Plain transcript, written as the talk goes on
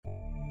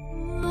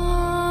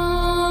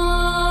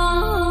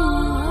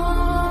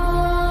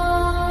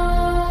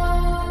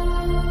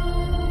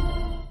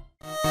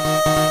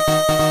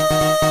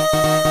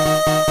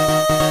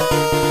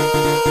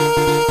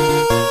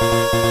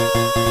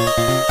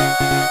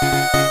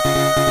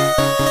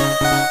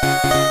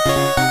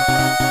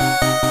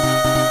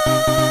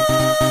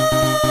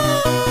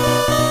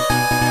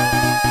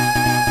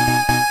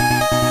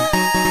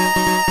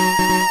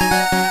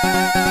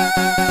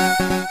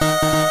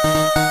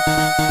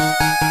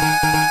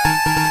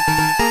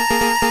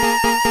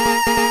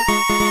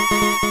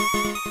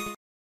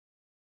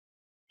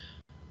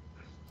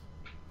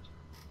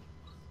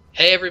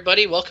Hey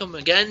everybody, welcome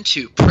again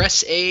to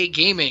Press A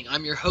Gaming.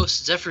 I'm your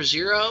host Zephyr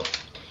Zero,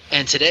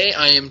 and today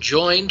I am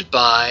joined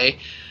by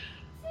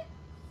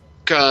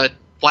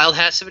Wild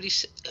High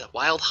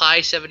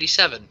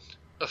 77.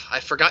 Ugh, I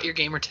forgot your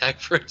gamer tag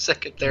for a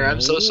second there. I'm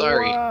so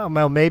sorry.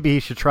 Well, maybe he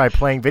should try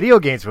playing video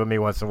games with me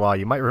once in a while.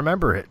 You might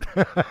remember it.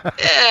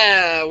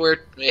 Yeah,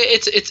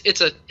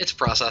 it's a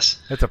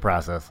process. It's a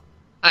process.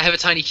 I have a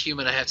tiny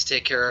human I have to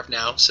take care of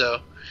now, so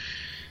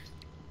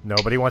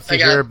Nobody wants to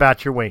hear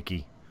about your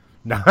Winky.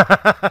 No.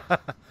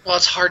 Well,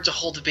 it's hard to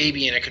hold a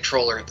baby and a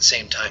controller at the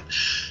same time.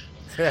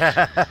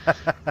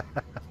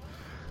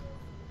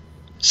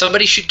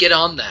 Somebody should get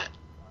on that.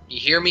 You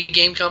hear me,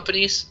 game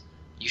companies?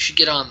 You should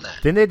get on that.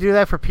 Didn't they do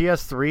that for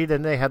PS3?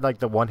 Didn't they have like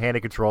the one-handed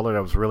controller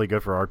that was really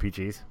good for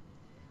RPGs?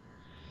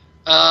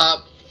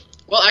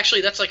 Well,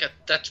 actually,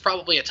 that's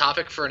probably a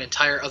topic for an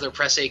entire other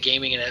Press A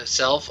Gaming in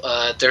itself.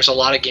 There's a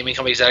lot of gaming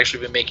companies that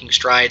actually been making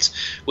strides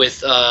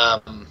with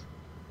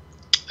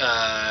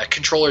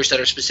controllers that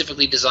are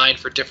specifically designed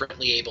for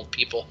differently abled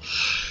people.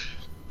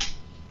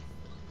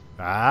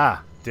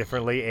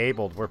 Differently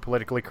abled. We're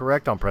politically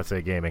correct on Press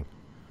A Gaming.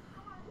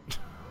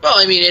 Well,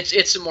 I mean,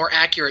 it's a more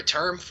accurate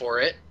term for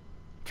it.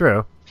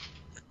 True.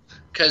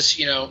 Because,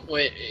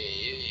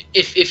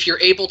 if you're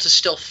able to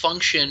still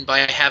function by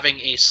having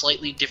a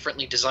slightly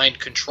differently designed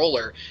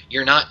controller,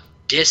 you're not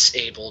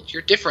disabled,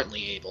 you're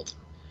differently abled.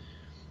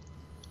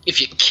 If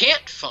you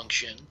can't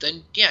function,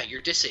 then, yeah,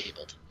 you're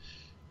disabled.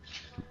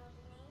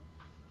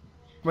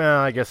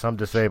 Well, I guess I'm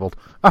disabled.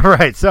 All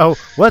right, so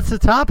what's the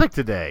topic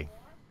today?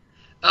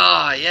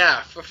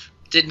 Yeah.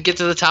 Didn't get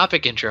to the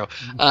topic intro.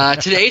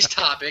 Today's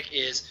topic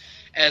is,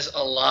 as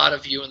a lot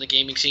of you in the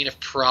gaming scene have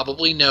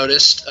probably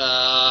noticed,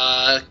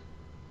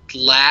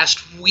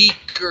 last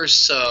week or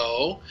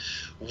so,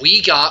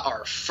 we got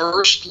our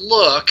first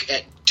look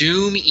at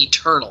Doom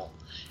Eternal.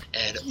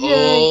 And Yay.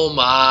 Oh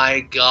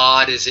my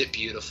god, is it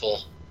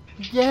beautiful.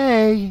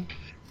 Yay.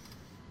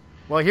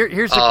 Well,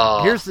 here's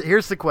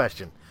the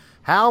question.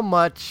 How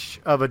much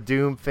of a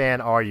Doom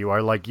fan are you? Are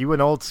you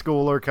an old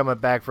schooler coming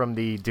back from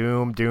the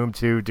Doom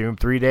 2, Doom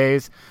 3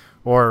 days?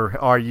 Or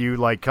are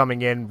you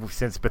coming in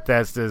since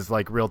Bethesda's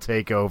real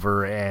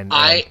takeover and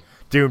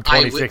Doom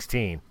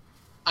 2016?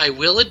 I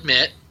will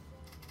admit,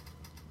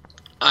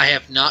 I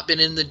have not been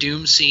in the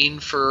Doom scene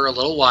for a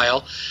little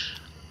while.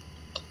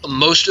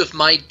 Most of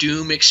my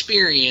Doom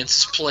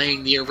experience is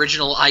playing the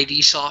original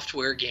ID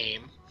Software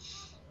game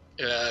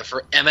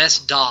for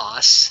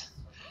MS-DOS.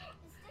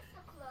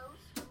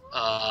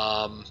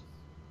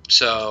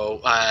 So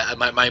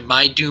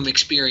my Doom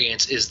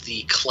experience is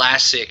the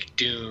classic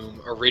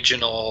Doom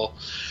original,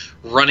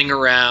 running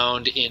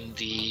around in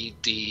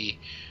the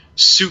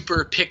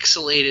super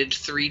pixelated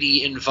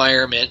 3D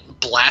environment,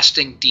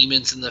 blasting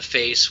demons in the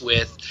face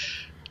with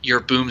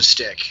your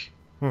boomstick.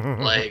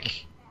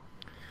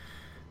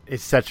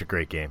 It's such a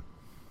great game.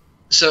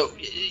 So,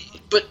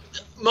 but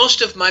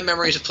most of my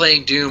memories of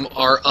playing Doom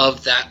are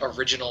of that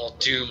original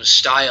Doom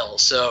style.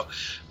 So,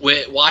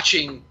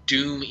 watching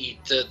Doom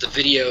the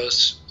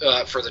videos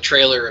for the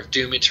trailer of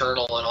Doom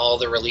Eternal and all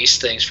the release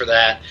things for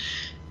that,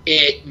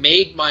 it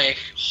made my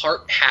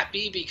heart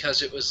happy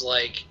because it was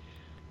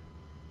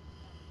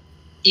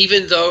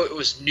even though it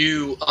was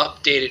new,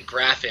 updated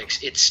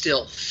graphics, it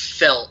still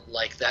felt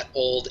like that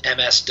old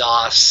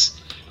MS-DOS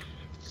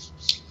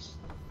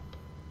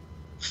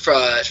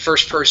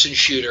first-person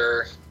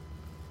shooter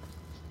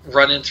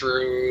running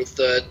through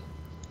the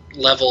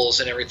levels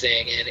and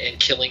everything and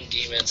killing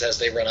demons as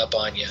they run up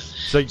on you.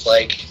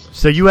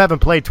 So you haven't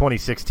played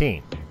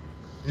 2016?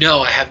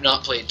 No, I have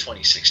not played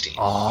 2016.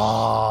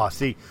 Oh,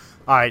 see,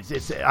 all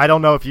right. I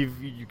don't know if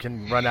you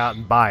can run out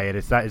and buy it.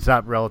 It's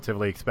not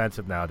relatively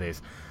expensive nowadays.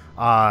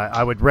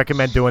 I would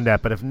recommend doing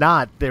that. But if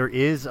not, there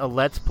is a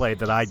Let's Play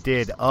that I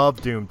did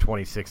of Doom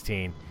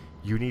 2016.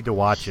 You need to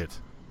watch it.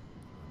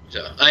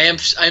 So I'm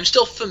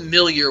still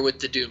familiar with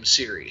the Doom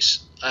series.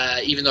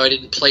 Even though I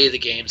didn't play the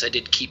games, I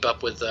did keep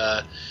up with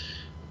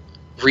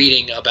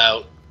reading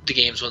about the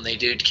games when they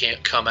did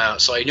come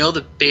out. So I know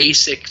the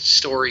basic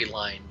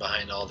storyline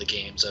behind all the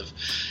games of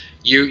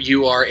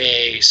you are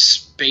a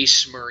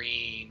space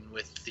marine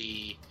with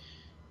the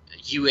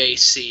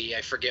UAC.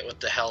 I forget what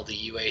the hell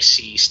the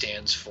UAC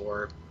stands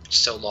for,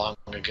 so long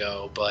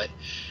ago, but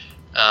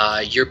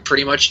you're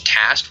pretty much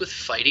tasked with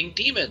fighting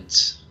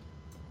demons.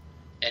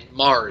 And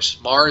Mars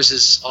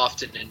is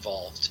often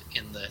involved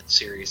in the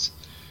series.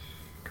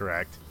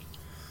 Correct.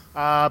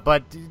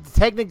 But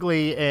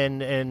technically,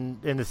 in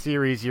the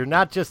series, you're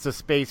not just a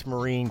space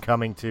marine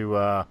coming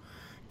to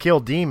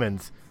kill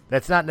demons.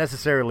 That's not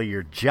necessarily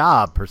your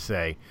job per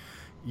se.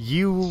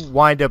 You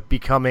wind up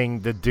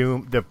becoming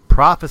the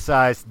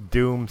prophesized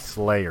Doom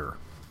Slayer.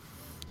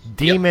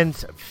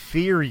 Demons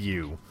fear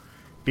you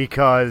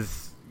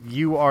because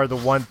you are the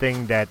one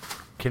thing that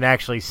can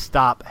actually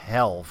stop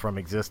hell from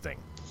existing,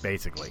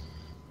 basically.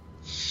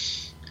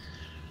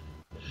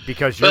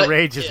 Because your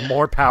rage is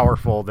more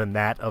powerful than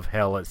that of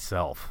hell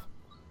itself.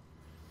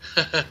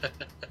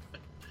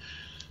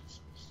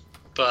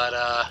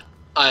 But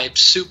I'm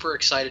super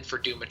excited for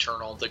Doom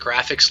Eternal. The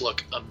graphics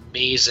look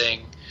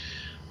amazing.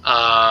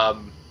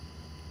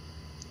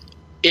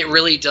 It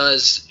really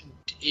does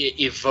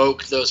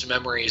evoke those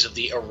memories of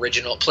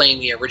playing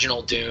the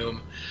original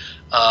Doom.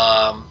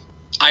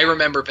 I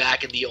remember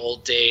back in the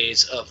old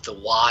days of the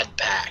WAD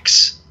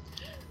packs,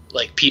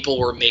 like people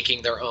were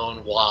making their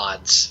own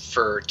WADs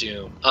for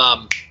Doom.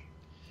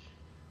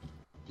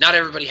 Not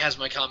everybody has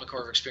my Common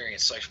Core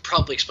experience, so I should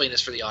probably explain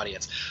this for the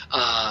audience.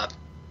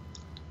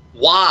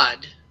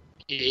 WAD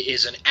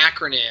is an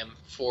acronym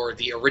for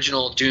the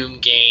original Doom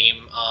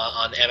game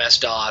on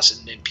MS-DOS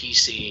and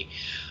PC.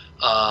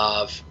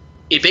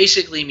 It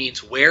basically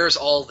means where's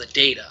all the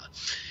data,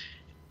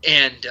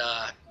 and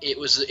it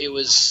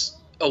was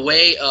a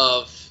way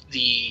of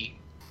the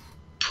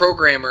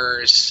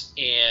programmers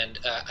and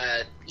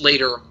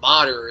later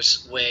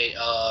modders' way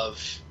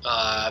of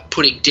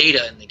putting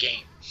data in the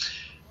game.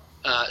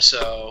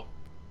 So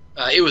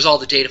it was all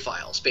the data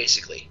files,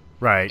 basically.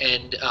 Right.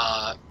 And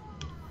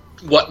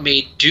what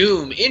made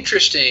Doom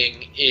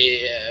interesting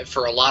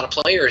for a lot of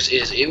players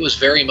is it was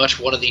very much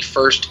one of the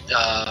first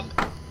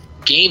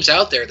games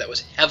out there that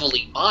was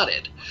heavily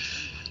modded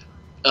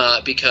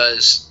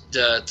because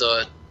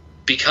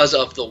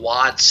of the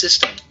WAD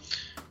system,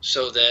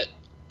 so that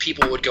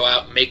people would go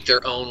out and make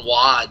their own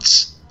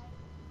WADs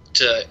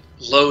to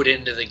load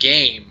into the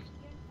game,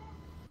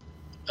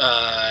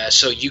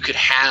 so you could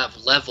have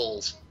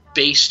levels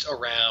based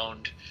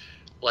around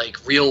like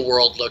real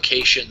world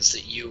locations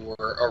that you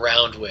were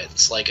around with.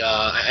 It's like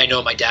I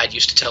know my dad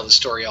used to tell the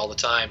story all the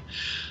time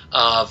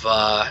of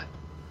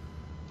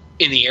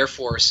in the Air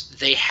Force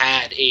they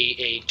had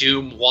a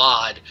Doom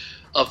WAD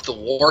of the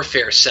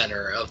Warfare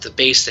Center of the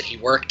base that he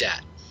worked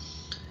at.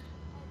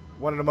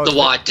 One of the most the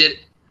WAD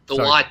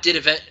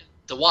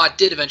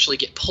did eventually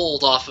get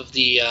pulled off of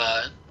the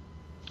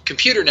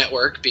computer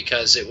network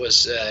because it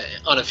was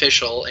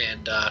unofficial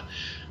and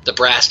the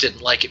brass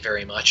didn't like it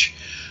very much,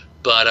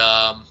 but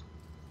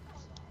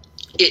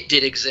it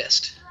did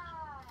exist.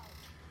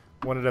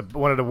 One of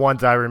the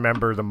ones I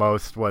remember the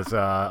most was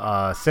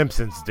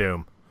Simpsons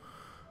Doom.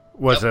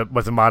 Was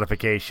a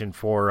modification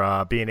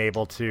for being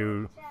able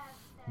to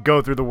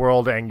go through the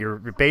world, and you're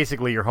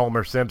basically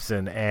Homer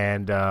Simpson,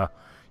 and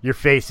you're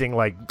facing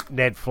like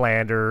Ned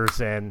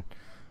Flanders, and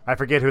I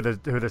forget who the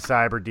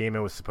cyber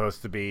demon was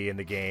supposed to be in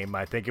the game.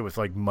 I think it was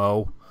like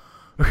Mo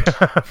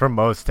from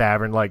Mo's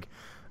Tavern. Like,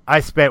 I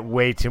spent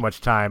way too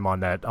much time on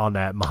that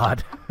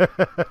mod.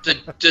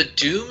 The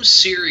Doom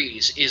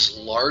series is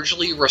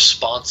largely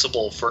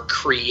responsible for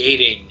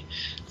creating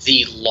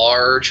the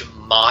large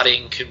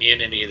modding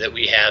community that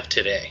we have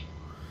today.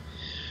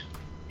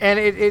 And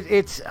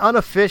it's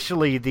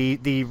unofficially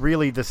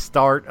the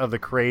start of the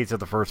craze of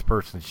the first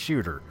person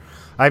shooter.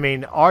 I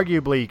mean,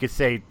 arguably you could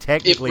say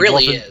technically it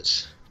really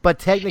is. But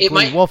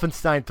technically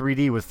Wolfenstein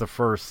 3D was the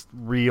first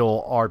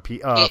real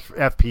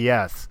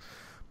FPS.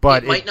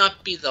 But it might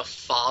not be the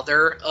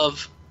father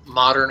of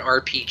modern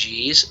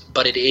RPGs,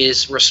 but it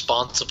is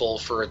responsible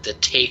for the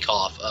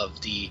takeoff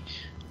of the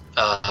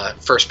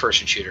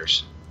first-person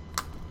shooters.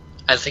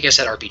 I think I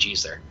said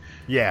RPGs there.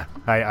 Yeah,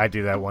 I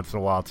do that once in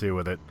a while too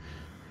with it.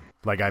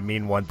 Like, I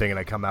mean one thing and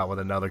I come out with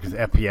another because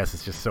FPS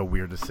is just so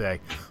weird to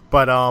say.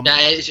 But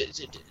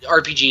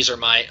RPGs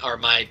are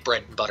my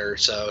bread and butter,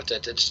 so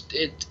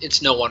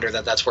it's no wonder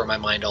that's where my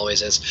mind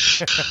always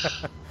is.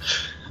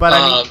 But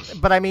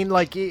I mean,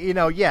 like, you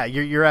know, yeah,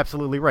 you're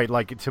absolutely right.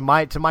 Like, to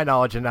my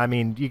knowledge, and I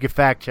mean, you could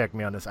fact check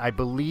me on this. I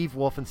believe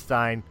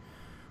Wolfenstein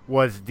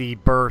was the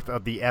birth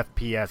of the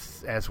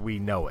FPS as we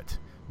know it,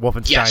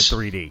 Wolfenstein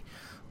 3D.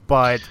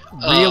 But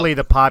really,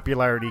 the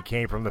popularity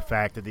came from the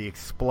fact of the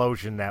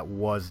explosion that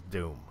was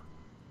Doom.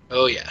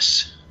 Oh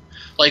yes,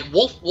 like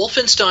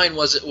Wolfenstein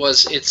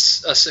was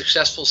it's a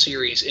successful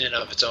series in and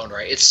of its own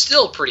right. It's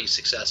still pretty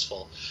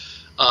successful.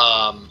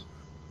 I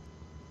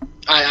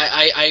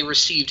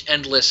received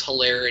endless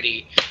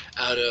hilarity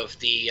out of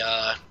the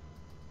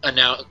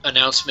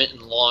announcement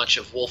and launch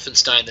of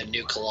Wolfenstein: The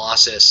New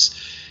Colossus,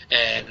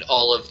 and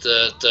all of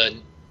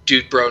the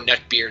dude bro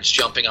neckbeards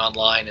jumping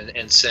online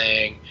and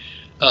saying,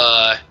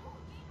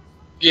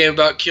 game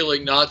about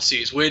killing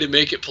Nazis, way to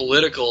make it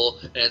political.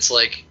 And it's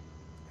like,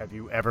 have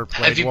you ever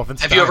played Wolfenstein?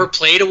 Have you ever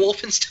played a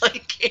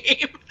Wolfenstein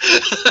game?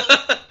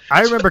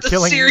 I remember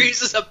killing. The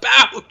series is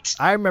about.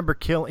 I remember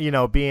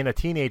being a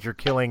teenager,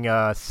 killing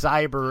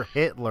Cyber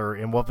Hitler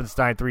in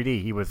Wolfenstein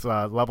 3D. He was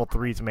level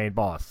 3's main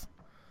boss.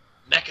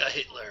 Mecha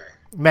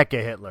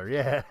Hitler,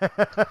 yeah.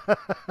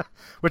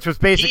 Which was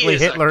basically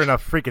Hitler in a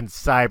freaking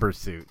cyber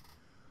suit.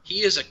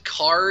 He is a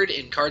card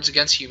in Cards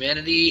Against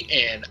Humanity,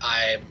 and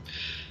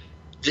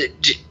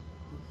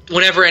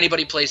whenever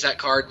anybody plays that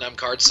card and I'm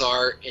card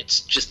czar,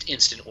 it's just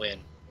instant win.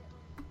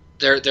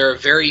 There are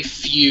very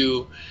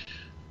few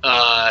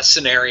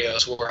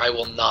scenarios where I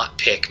will not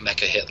pick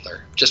Mecha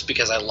Hitler just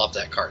because I love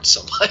that card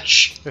so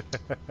much.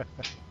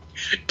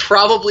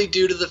 Probably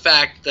due to the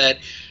fact that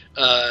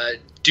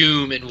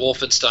Doom and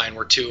Wolfenstein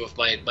were two of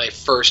my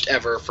first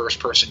ever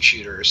first-person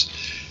shooters.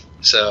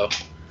 So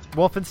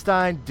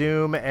Wolfenstein,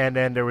 Doom, and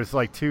then there was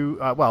like two,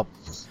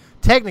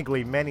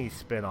 technically many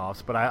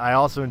spin-offs, but I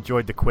also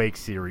enjoyed the Quake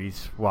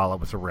series while it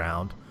was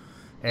around.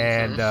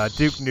 and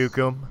Duke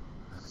Nukem,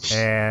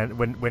 and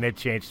when it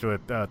changed to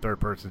a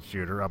third-person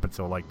shooter, up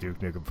until like Duke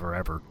Nukem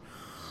Forever.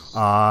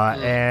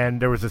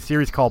 And there was a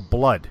series called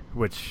Blood,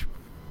 which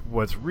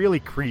was really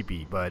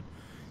creepy, but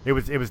it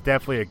was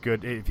definitely a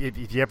good.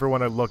 If you ever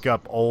want to look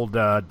up old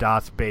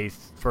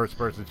DOS-based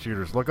first-person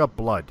shooters, look up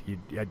Blood.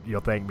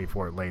 You'll thank me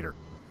for it later.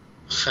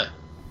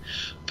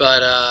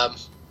 But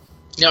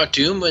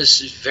Doom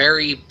was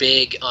very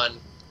big on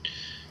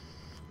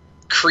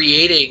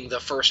creating the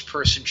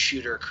first-person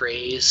shooter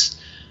craze.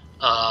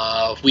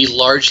 We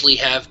largely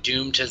have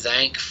Doom to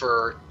thank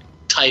for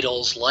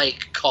titles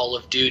like Call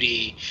of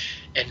Duty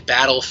and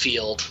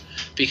Battlefield,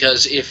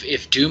 because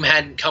if Doom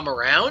hadn't come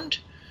around,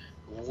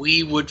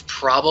 we would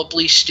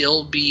probably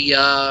still be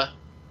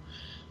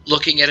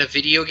looking at a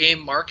video game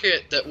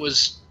market that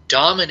was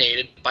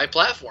dominated by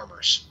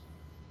platformers.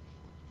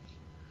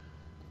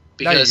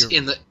 Because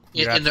in the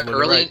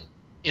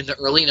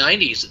early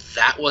 90s,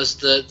 that was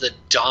the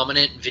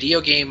dominant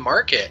video game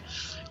market.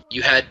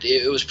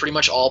 It was pretty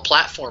much all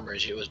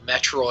platformers. It was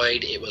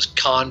Metroid, it was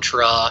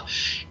Contra,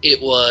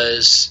 it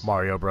was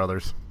Mario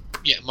Brothers.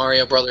 Yeah,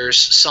 Mario Brothers,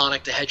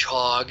 Sonic the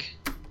Hedgehog.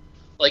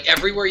 Like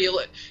everywhere you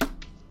look,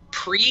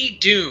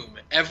 pre-Doom,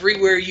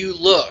 everywhere you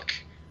look,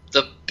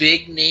 the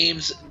big name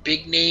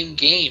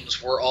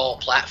games were all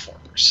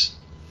platformers.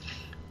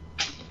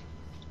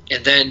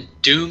 And then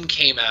Doom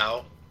came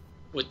out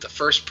with the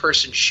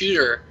first-person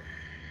shooter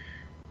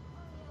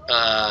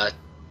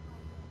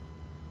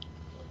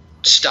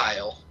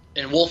style,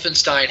 and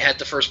Wolfenstein had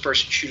the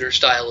first-person shooter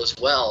style as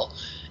well.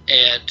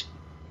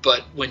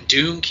 But when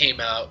Doom came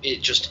out,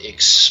 it just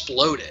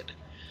exploded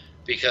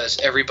because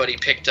everybody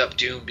picked up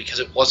Doom because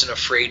it wasn't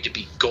afraid to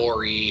be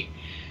gory.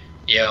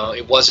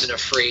 It wasn't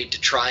afraid to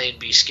try and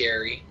be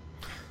scary.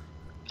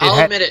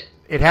 I'll admit it.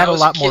 It had a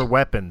lot more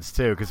weapons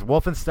too, because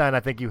Wolfenstein, I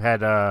think you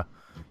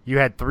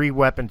had 3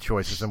 weapon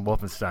choices in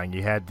Wolfenstein.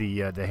 You had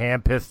the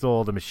hand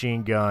pistol, the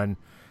machine gun,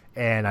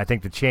 and I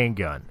think the chain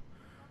gun.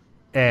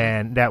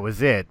 And that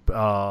was it.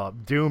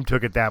 Doom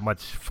took it that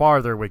much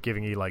farther with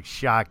giving you like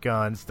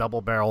shotguns,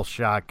 double barrel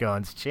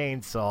shotguns,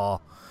 chainsaw,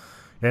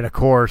 and of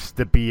course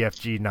the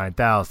BFG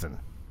 9000.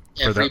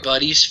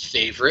 Everybody's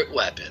favorite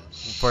weapon.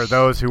 For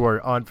those who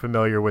are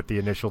unfamiliar with the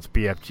initials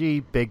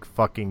BFG, big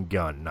fucking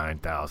gun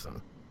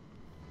 9000.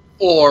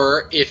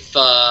 Or if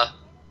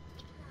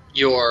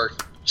your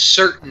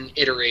certain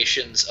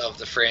iterations of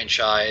the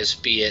franchise,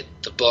 be it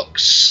the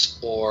books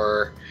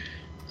or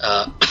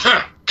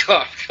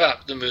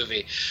the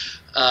movie,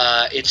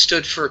 it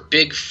stood for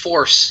Big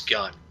Force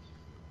Gun.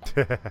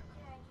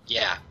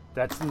 Yeah.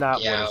 That's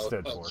not what it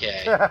stood for.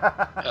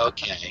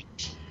 Okay.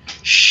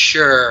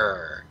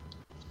 Sure.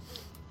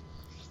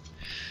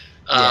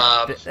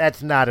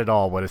 That's not at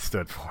all what it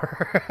stood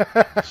for.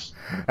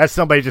 That's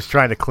somebody just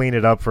trying to clean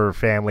it up for a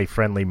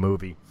family-friendly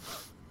movie.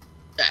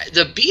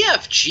 The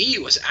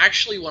BFG was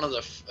actually one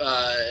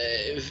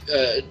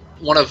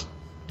of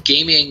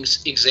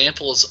gaming's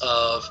examples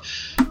of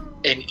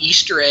an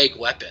Easter egg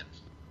weapon.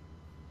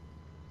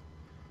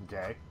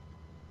 Okay.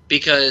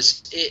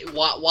 Because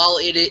while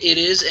it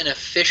is an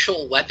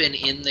official weapon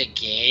in the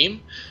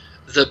game,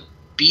 the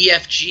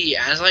BFG,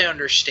 as I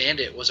understand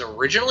it, was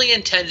originally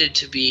intended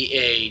to be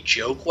a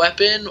joke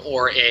weapon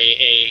or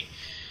a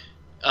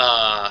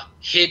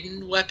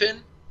hidden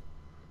weapon.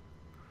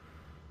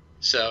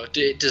 So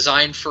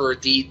designed for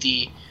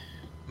the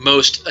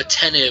most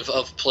attentive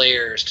of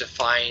players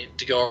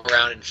to go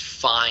around and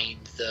find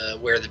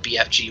where the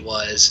BFG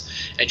was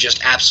and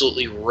just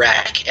absolutely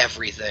wreck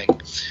everything.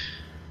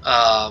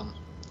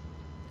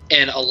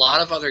 And a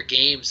lot of other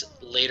games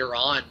later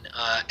on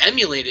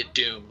emulated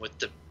Doom with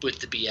the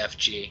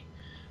BFG.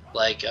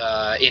 Like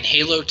in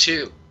Halo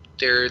 2,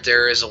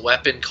 there is a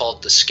weapon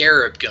called the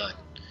Scarab Gun,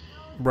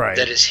 right,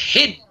 that is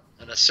hidden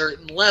on a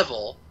certain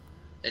level,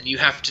 and you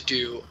have to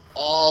do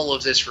all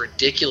of this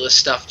ridiculous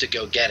stuff to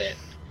go get it.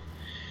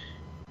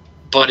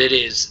 But it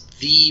is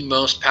the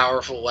most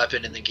powerful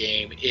weapon in the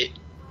game. It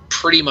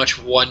pretty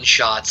much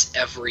one-shots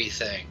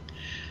everything.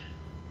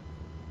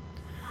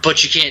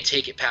 But you can't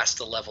take it past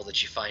the level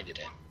that you find it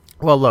in.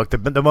 Well, look,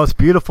 the most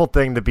beautiful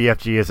thing the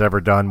BFG has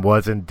ever done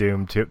was in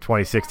Doom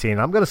 2016.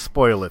 I'm going to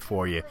spoil it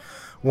for you.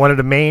 One of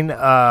the main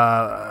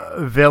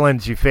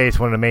villains you face,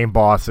 one of the main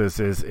bosses,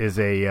 is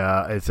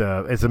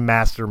a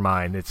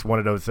mastermind. It's one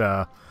of those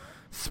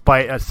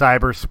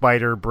cyber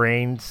spider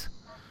brains.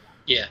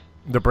 Yeah.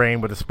 The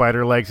brain with the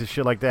spider legs and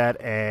shit like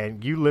that.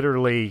 And you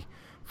literally,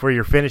 for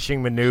your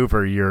finishing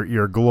maneuver,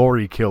 your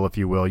glory kill, if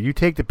you will, you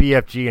take the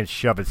BFG and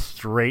shove it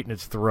straight in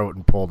its throat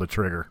and pull the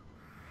trigger.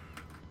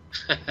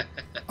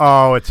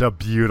 Oh, it's a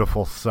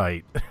beautiful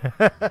sight.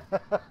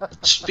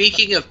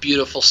 Speaking of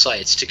beautiful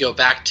sights, to go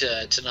back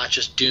to not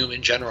just Doom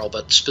in general,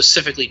 but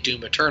specifically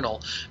Doom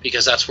Eternal,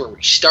 because that's where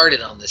we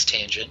started on this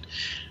tangent.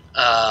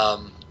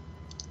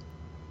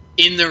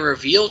 In the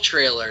reveal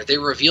trailer, they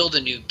revealed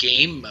a new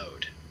game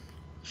mode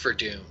for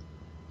Doom,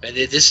 and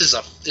this is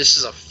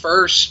a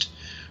first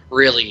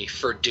really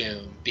for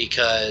Doom,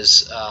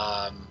 because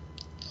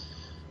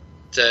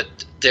their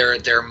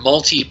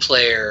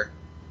multiplayer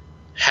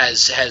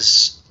has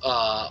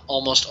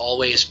almost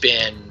always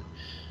been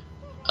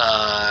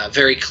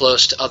very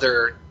close to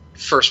other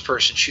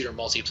first-person shooter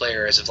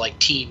multiplayer, as of like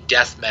team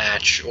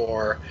deathmatch,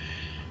 or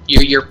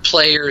your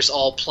players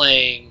all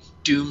playing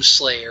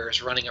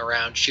Doomslayers running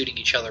around shooting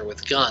each other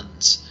with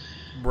guns.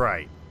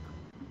 Right.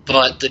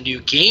 But the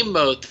new game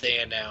mode they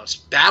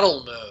announced,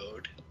 Battle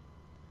Mode,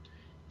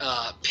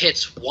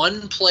 pits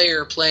one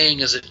player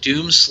playing as a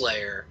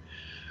Doomslayer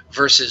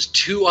versus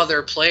two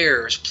other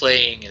players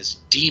playing as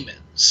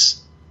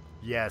demons.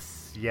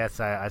 Yes,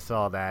 I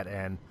saw that,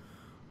 and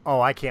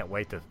I can't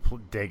wait to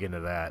dig into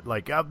that.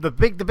 Like the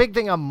big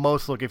thing I'm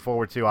most looking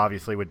forward to,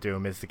 obviously, with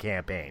Doom is the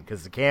campaign,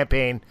 because the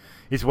campaign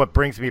is what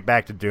brings me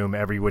back to Doom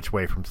every which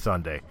way from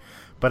Sunday.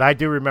 But I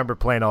do remember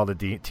playing all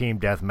the team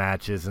death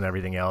matches and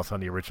everything else on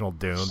the original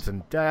Dooms,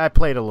 and I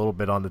played a little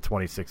bit on the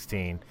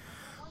 2016.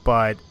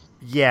 But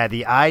yeah,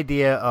 the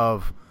idea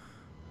of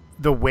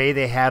the way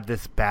they have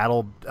this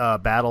battle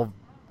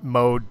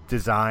mode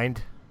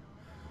designed,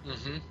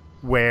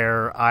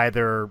 where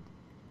either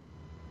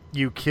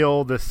you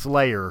kill the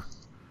Slayer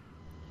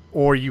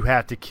or you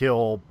have to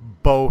kill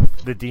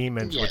both the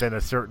demons within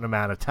a certain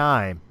amount of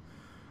time.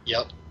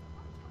 Yep.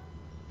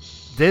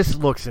 This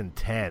looks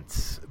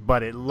intense,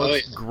 but it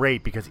looks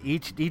great because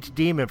each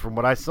demon, from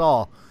what I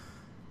saw,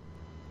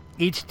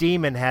 each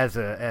demon has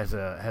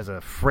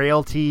a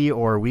frailty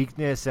or a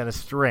weakness and a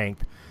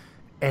strength,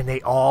 and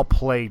they all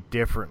play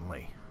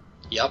differently.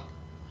 Yep.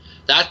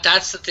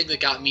 That's the thing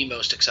that got me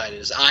most excited.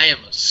 Is I am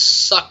a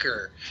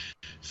sucker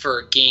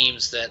for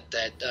games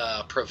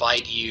that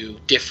provide you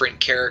different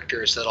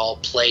characters that all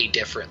play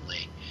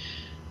differently.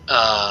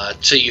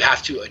 So you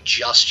have to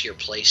adjust your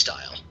play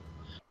style.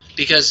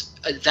 Because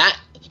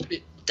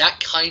that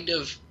kind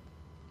of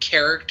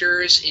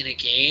characters in a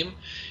game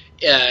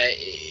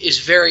is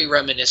very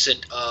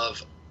reminiscent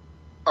of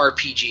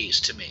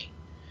RPGs to me.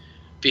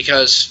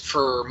 Because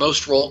for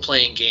most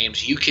role-playing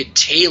games, you can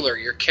tailor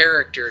your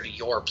character to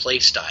your play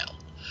style.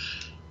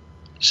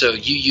 So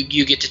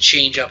you get to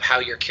change up how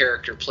your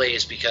character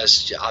plays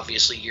because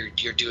obviously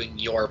you're doing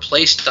your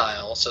play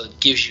style, so it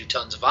gives you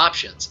tons of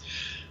options.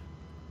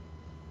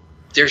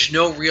 There's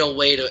no real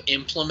way to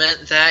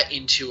implement that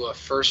into a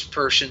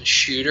first-person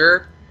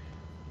shooter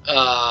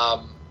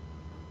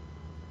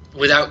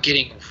without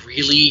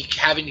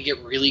having to get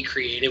really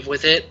creative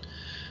with it.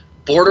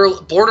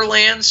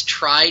 Borderlands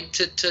tried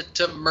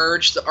to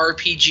merge the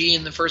RPG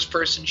and the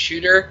first-person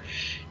shooter,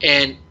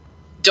 and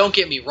don't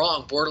get me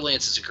wrong,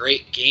 Borderlands is a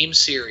great game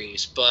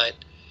series, but...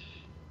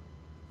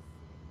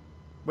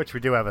 Which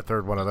we do have a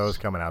third one of those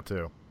coming out,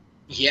 too.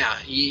 Yeah,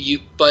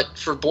 but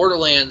for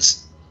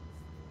Borderlands,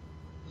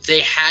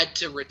 they had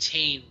to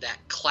retain that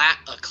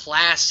a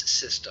class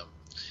system.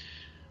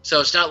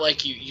 So it's not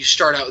like you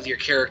start out with your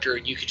character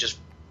and you can just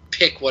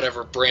pick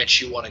whatever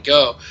branch you want to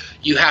go.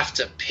 You have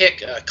to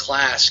pick a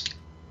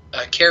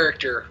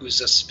character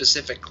who's a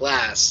specific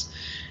class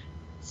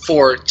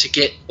to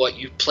get what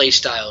play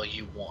style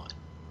you want.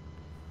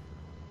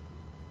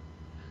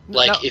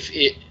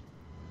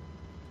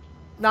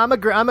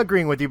 I'm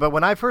agreeing with you, but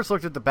when I first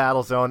looked at the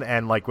Battlezone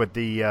and like with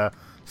the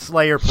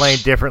Slayer playing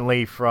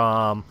differently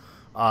from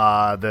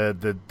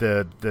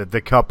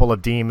the couple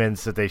of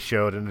demons that they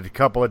showed, and the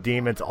couple of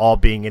demons all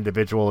being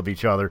individual of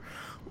each other,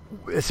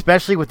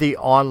 especially with the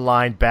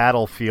online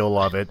battle feel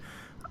of it,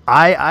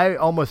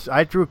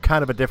 I drew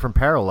kind of a different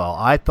parallel.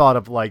 I thought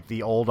of like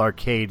the old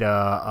arcade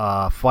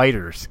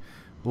fighters,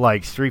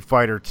 like Street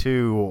Fighter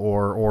 2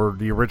 or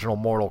the original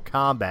Mortal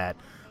Kombat,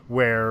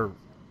 where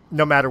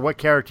no matter what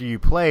character you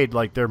played,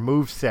 like their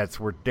movesets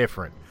were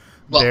different.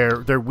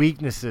 Well, their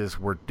weaknesses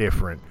were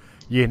different.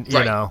 You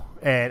know,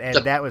 and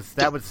that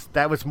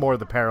was more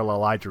the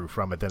parallel I drew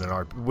from it than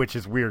which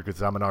is weird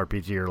because I'm an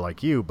RPGer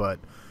like you, but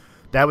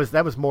that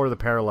was more the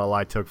parallel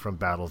I took from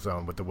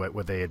Battlezone with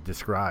what they had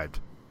described.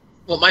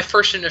 Well, my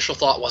first initial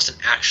thought wasn't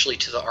actually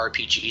to the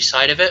RPG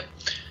side of it.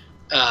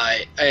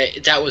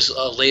 That was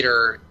a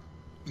later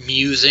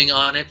musing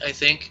on it, I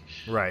think.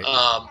 Right.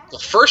 The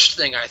first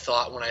thing I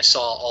thought when I saw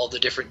all the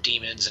different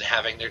demons and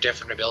having their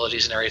different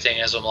abilities and everything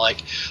is I'm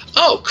like,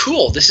 oh,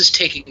 cool, this is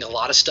taking a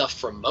lot of stuff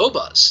from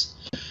MOBAs.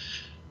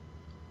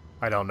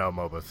 I don't know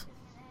MOBAs.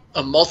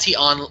 A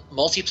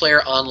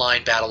multiplayer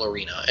online battle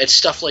arena. It's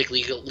stuff like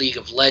League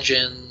of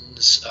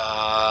Legends.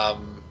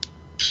 Trying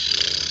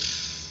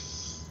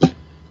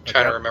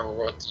to remember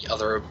what the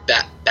other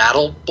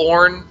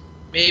Battleborn,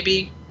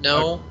 maybe?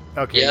 No.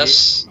 Okay.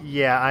 Yes.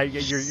 Yeah.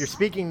 You're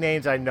speaking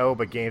names I know,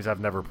 but games I've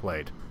never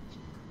played.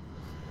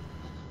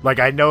 Like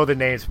I know the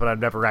names, but I've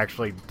never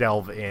actually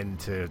delved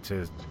into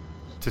to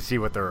see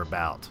what they're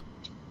about.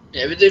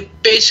 Yeah, but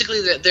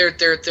basically they're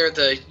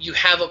you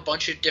have a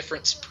bunch of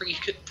different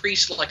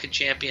pre-selected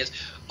champions.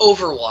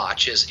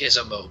 Overwatch is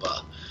a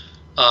MOBA,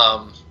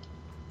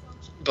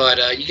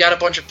 but you got a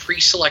bunch of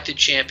pre-selected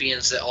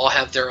champions that all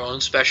have their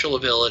own special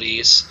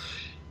abilities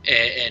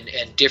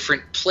and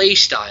different play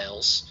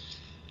styles,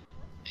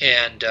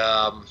 and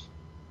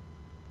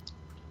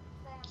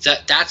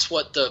that's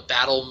what the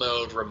battle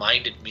mode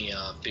reminded me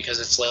of, because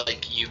it's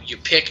like you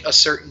pick a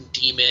certain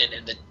demon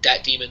and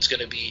that demon's going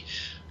to be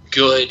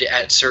good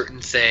at certain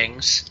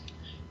things.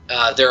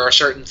 There are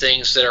certain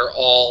things that are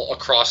all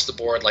across the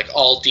board, like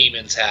all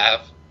demons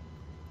have.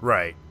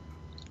 Right.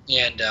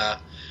 And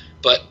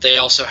but they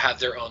also have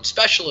their own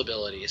special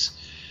abilities.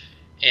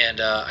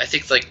 And I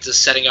think like the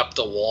setting up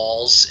the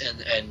walls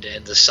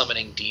and the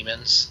summoning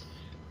demons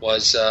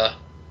was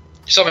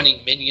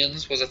summoning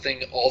minions was a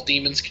thing all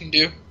demons can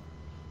do.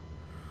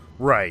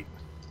 Right.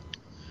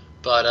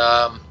 But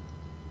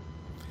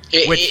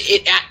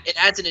it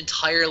adds an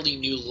entirely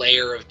new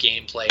layer of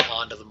gameplay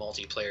onto the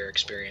multiplayer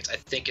experience. I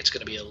think it's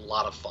going to be a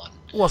lot of fun.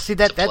 Well, see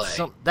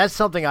that's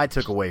something I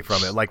took away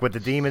from it. Like with the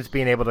demons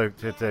being able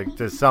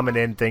to summon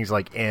in things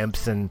like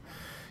imps and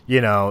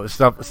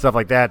stuff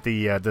like that.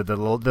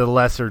 The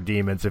lesser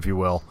demons, if you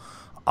will.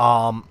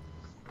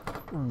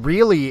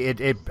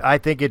 Really, I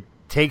think it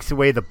takes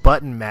away the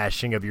button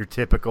mashing of your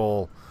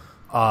typical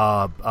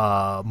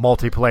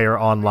multiplayer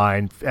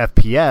online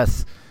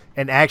FPS.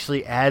 And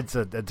actually adds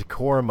a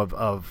decorum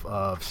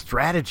of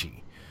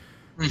strategy.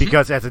 Mm-hmm.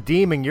 Because as a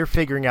demon, you're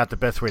figuring out the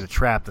best way to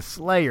trap the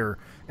Slayer.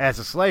 As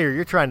a Slayer,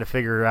 you're trying to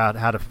figure out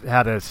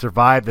how to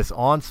survive this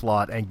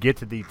onslaught and get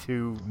to the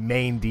two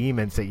main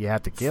demons that you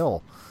have to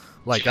kill.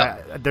 Like,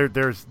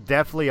 there's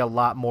definitely a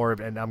lot more,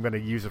 and I'm going to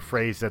use a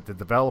phrase that the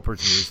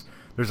developers use,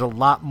 there's a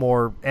lot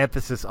more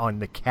emphasis on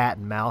the cat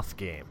and mouse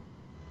game.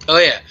 Oh,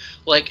 yeah.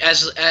 Like,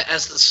 as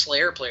the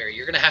Slayer player,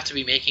 you're going to have to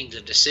be making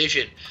the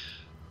decision.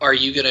 Are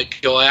you going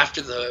to go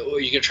after are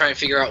you going to try and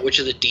figure out which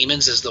of the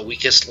demons is the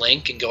weakest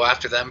link and go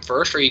after them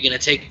first? Or are you going to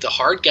take the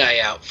hard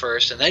guy out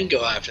first and then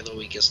go after the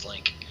weakest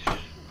link?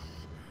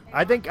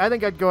 I think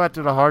I'd go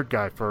after the hard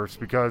guy first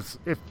because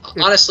if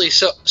honestly,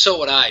 so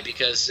would I,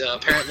 because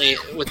apparently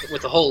with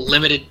the whole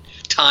limited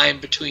time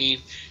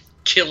between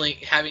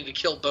having to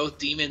kill both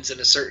demons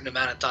in a certain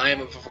amount of time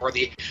before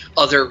the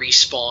other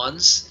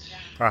respawns,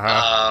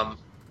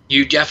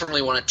 you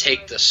definitely want to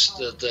take the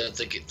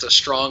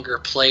stronger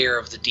player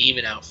of the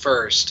demon out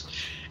first,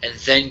 and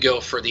then go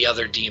for the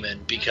other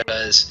demon.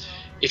 Because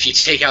if you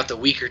take out the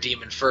weaker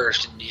demon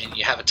first and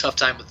you have a tough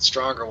time with the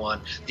stronger one,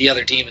 the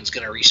other demon's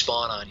going to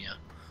respawn on you.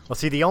 Well,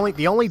 see, the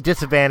only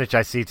disadvantage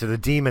I see to the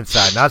demon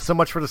side, not so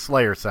much for the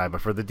Slayer side,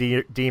 but for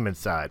the demon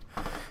side,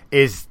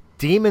 is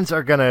demons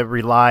are going to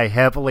rely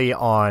heavily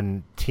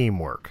on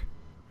teamwork.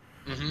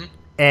 Mm-hmm.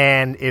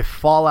 And if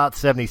Fallout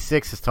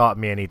 76 has taught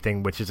me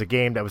anything, which is a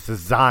game that was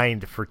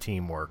designed for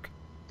teamwork,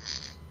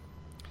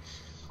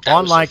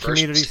 online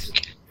communities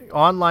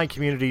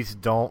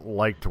don't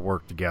like to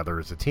work together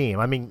as a team.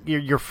 I mean,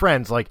 your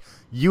friends, like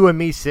you and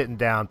me sitting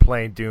down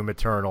playing Doom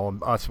Eternal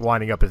and us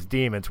winding up as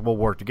demons, we'll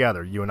work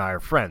together. You and I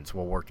are friends,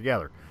 we'll work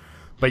together.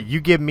 But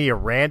you give me a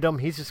random,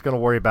 he's just going to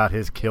worry about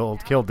his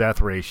kill-death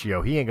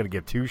ratio. He ain't going to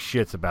give two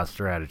shits about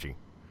strategy.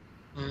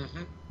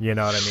 Mm-hmm. You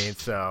know what I mean?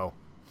 So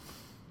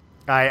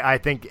I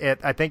think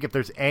if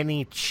there's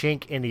any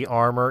chink in the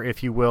armor,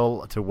 if you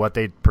will, to what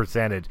they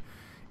presented,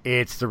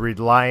 it's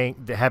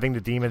having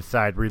the demon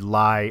side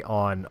rely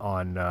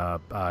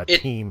on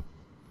team.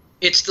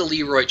 It's the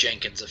Leroy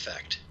Jenkins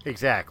effect.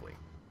 Exactly.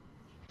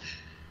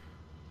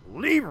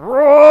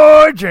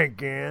 Leroy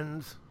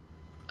Jenkins.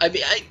 I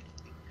mean,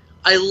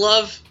 I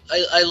love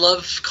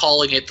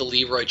calling it the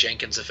Leroy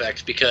Jenkins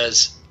effect,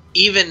 because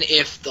even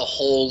if the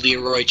whole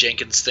Leroy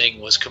Jenkins thing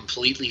was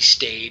completely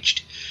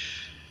staged,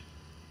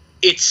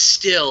 it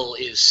still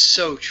is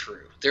so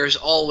true. There's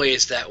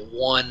always that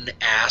one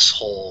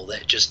asshole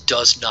that just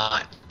does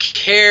not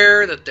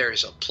care that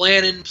there's a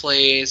plan in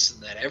place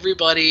and that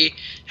everybody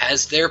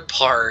has their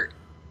part.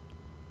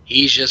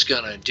 He's just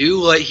gonna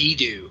do what he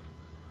do.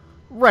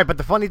 Right, but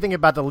the funny thing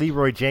about the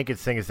Leroy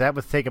Jenkins thing is that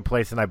was taking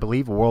place in, I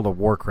believe, World of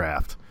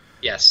Warcraft.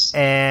 Yes.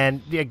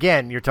 And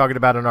again, you're talking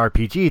about an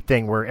RPG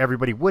thing where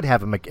everybody would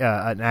have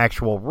an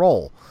actual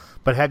role.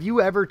 But have you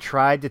ever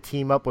tried to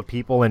team up with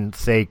people in,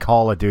 say,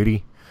 Call of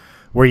Duty,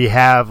 where you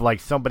have like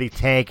somebody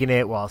tanking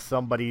it while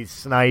somebody's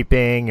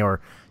sniping,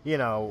 or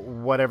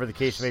whatever the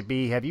case may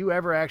be? Have you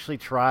ever actually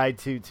tried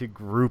to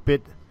group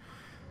it?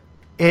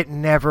 It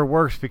never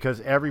works, because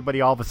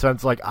everybody all of a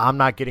sudden's like, I'm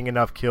not getting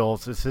enough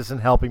kills. This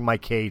isn't helping my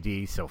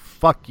KD. So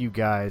fuck you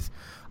guys.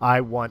 I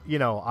want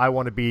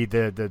to be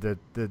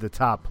the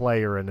top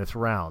player in this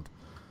round.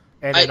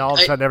 And then all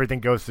of a sudden everything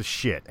goes to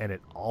shit, and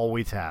it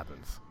always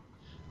happens.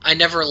 I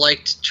never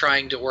liked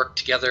trying to work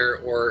together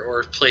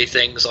or play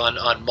things on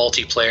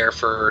multiplayer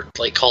for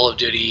like Call of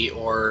Duty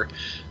or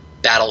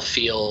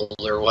Battlefield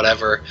or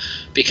whatever,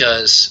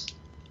 because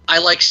I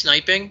like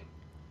sniping.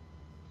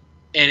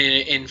 And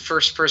in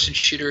first-person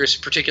shooters,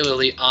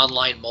 particularly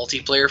online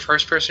multiplayer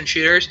first-person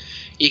shooters,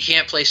 you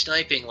can't play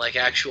sniping like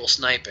actual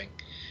sniping.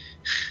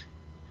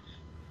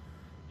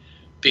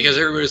 Because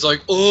everybody's like,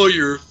 oh,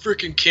 you're a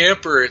freaking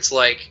camper. It's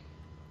like,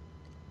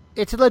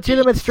 it's a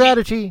legitimate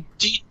strategy.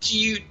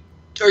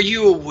 Are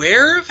you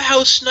aware of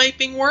how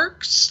sniping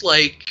works?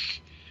 Like,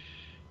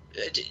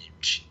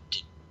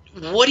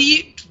 what do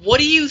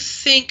you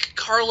think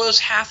Carlos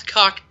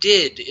Hathcock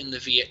did in the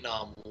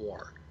Vietnam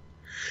War?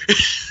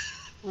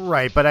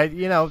 Right, but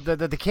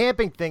the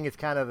camping thing is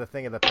kind of the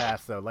thing of the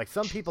past, though. Like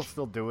some people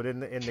still do it in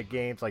the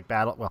games, like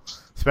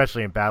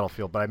especially in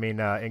Battlefield. But I mean,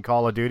 in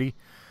Call of Duty.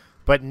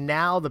 But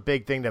now the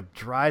big thing that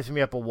drives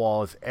me up a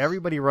wall is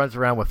everybody runs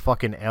around with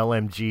fucking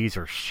LMGs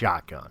or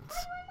shotguns.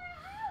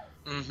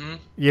 Mm-hmm.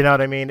 You know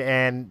what I mean?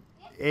 And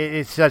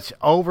it's such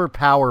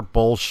overpowered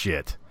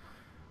bullshit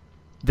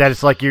that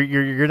it's like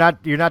you're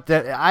not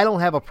that. I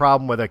don't have a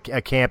problem with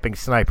a camping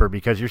sniper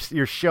because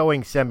you're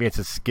showing semblance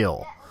of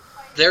skill.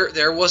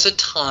 There was a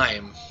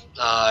time,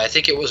 I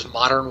think it was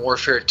Modern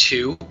Warfare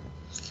 2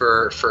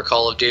 for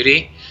Call of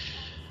Duty,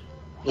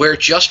 where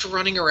just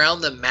running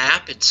around the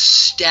map and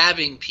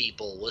stabbing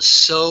people was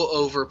so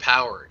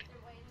overpowered.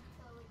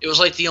 It was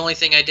like the only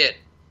thing I did.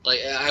 Like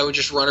I would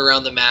just run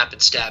around the map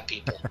and stab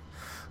people.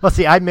 Well,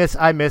 see, I miss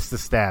the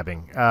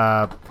stabbing.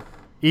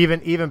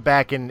 Even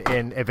back in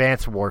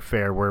Advanced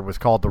Warfare, where it was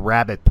called the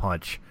Rabbit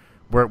Punch,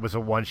 where it was a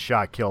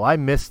one-shot kill. I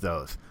miss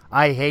those.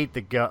 I hate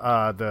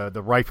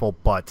the rifle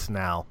butts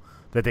now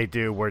that they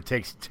do, where it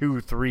takes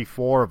 2, 3,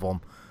 4 of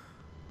them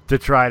to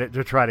try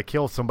to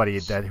kill somebody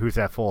who's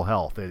at full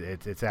health.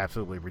 It's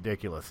absolutely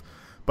ridiculous.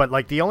 But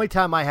like the only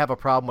time I have a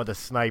problem with a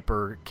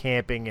sniper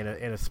camping in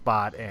a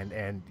spot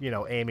and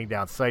aiming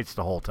down sights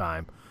the whole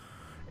time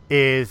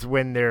is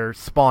when they're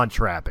spawn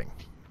trapping.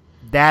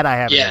 That I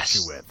have an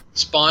issue with.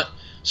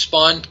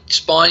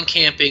 Spawn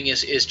camping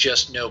is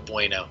just no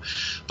bueno.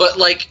 But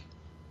like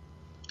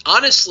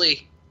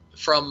honestly,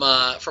 from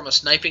a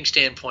sniping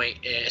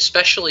standpoint,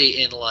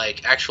 especially in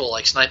like actual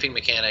like sniping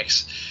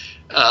mechanics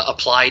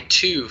applied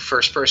to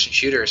first person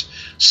shooters,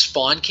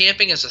 spawn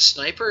camping as a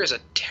sniper is a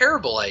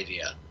terrible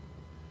idea.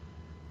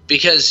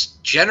 Because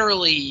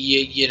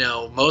generally,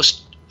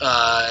 most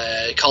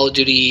Call of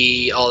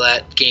Duty, all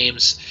that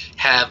games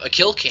have a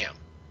kill cam.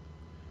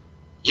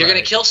 You're going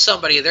to kill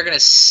somebody, they're going to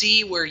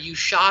see where you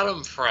shot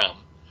them from.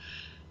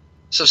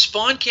 So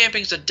spawn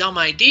camping is a dumb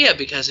idea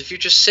because if you're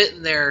just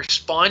sitting there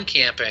spawn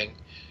camping,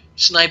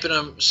 sniping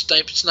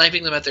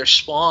them at their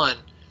spawn,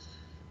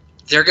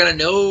 they're going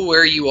to know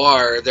where you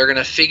are. They're going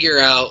to figure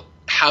out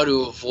how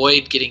to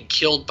avoid getting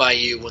killed by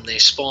you when they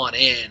spawn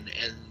in,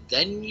 and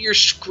then you're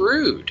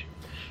screwed.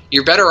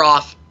 You're better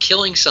off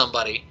killing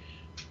somebody,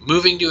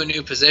 moving to a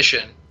new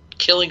position,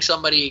 killing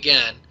somebody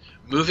again,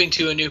 moving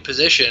to a new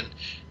position,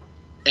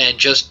 and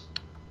just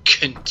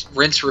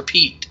rinse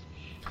repeat.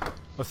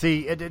 Well,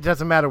 see, it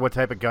doesn't matter what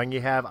type of gun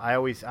you have.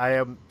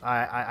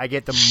 I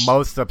get the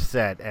most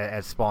upset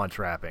at spawn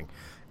trapping,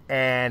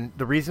 and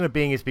the reason of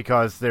being is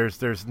because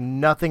there's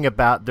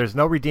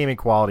no redeeming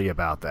quality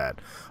about that.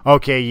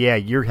 Okay, yeah,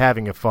 you're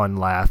having a fun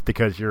laugh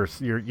because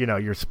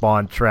you're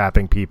spawn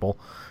trapping people.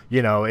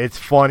 It's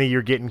funny,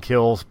 you're getting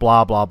kills,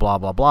 blah, blah, blah,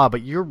 blah, blah,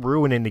 but you're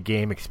ruining the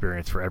game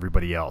experience for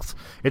everybody else.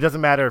 It doesn't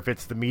matter if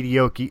it's the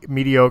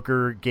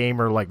mediocre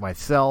gamer like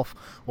myself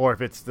or if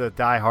it's the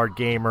diehard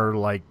gamer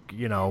like,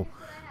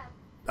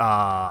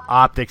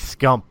 Optic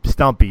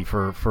Stumpy,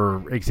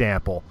 for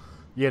example.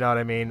 You know what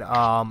I mean?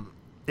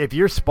 If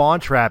you're spawn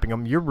trapping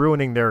them, you're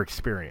ruining their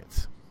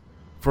experience.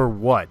 For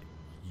what?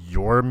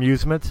 Your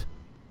amusement?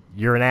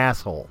 You're an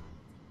asshole.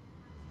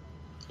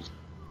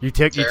 You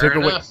took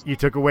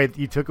away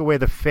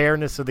the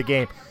fairness of the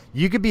game.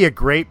 You could be a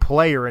great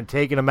player and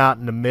taking them out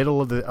in the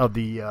middle of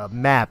the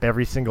map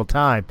every single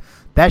time.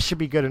 That should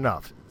be good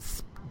enough.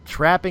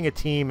 Trapping a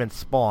team and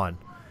spawn,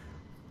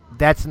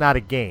 that's not a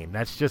game.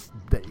 That's just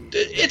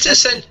it's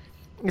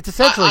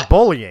essentially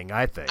bullying.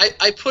 I think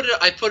I put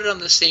it on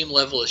the same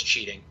level as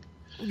cheating.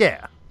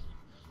 Yeah,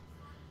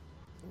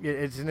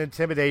 it's an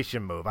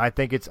intimidation move. I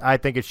think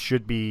it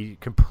should be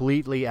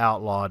completely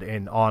outlawed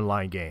in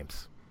online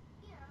games.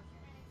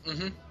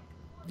 Mm-hmm.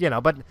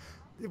 But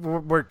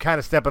we're kind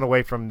of stepping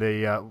away from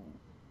the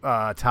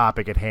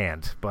topic at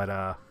hand. But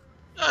I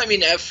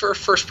mean, for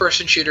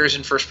first-person shooters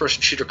and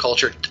first-person shooter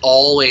culture,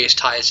 always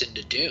ties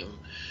into Doom,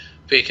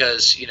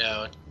 because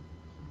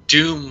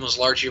Doom was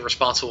largely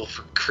responsible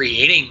for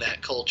creating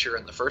that culture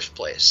in the first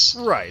place.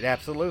 Right.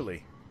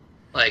 Absolutely.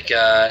 Like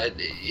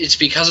it's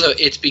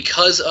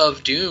because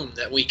of Doom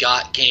that we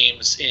got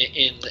games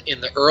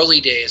in the early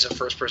days of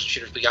first-person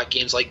shooters. We got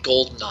games like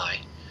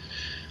GoldenEye.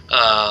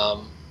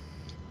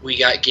 We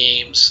got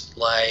games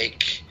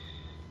like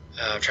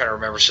I'm trying to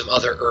remember some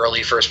other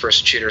early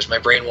first-person shooters. My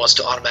brain wants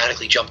to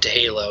automatically jump to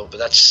Halo, but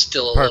that's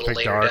still a little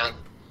later down.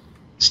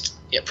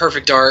 Yeah,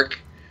 Perfect Dark,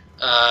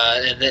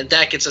 and then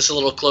that gets us a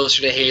little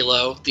closer to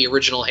Halo, the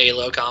original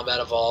Halo, Combat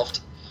Evolved.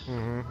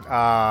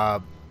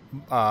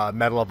 Mm-hmm.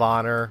 Medal of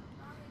Honor.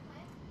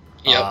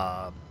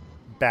 Yep.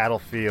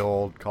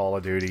 Battlefield, Call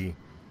of Duty.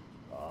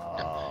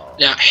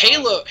 Now,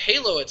 Halo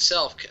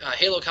itself,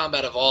 Halo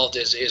Combat Evolved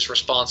is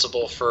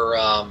responsible for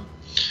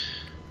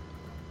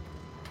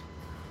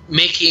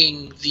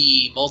making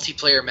the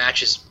multiplayer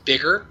matches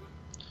bigger,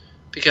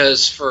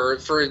 because for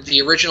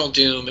the original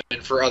Doom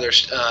and for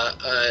others,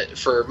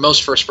 for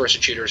most first-person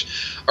shooters,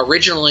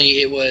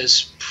 originally it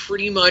was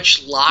pretty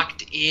much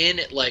locked in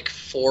at like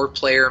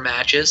 4-player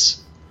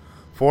matches.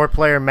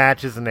 4-player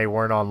matches, and they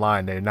weren't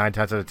online. 9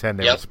 times out of 10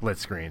 they were split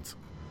screens.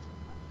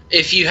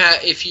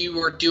 If you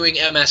were doing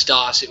MS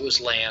DOS, it was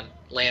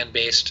LAN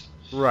based.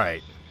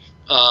 Right.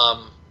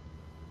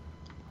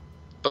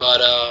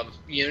 But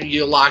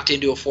you locked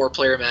into a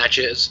 4-player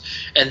matches,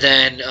 and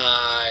then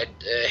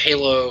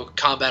Halo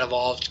Combat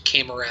Evolved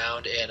came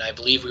around, and I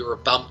believe we were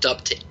bumped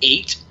up to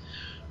 8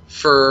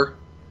 for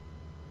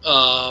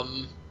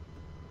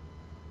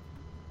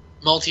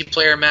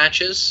multiplayer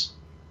matches.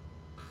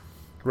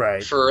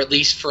 Right. For at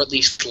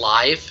least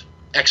live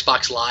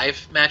Xbox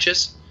Live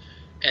matches,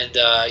 and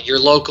your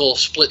local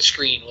split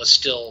screen was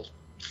still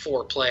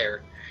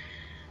 4-player.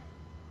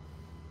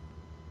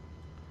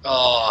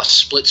 Oh,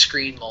 split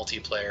screen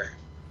multiplayer.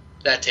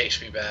 That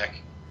takes me back.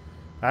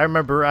 I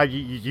remember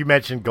you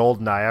mentioned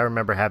GoldenEye. I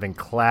remember having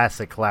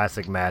classic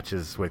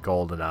matches with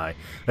GoldenEye,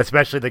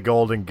 especially the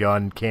Golden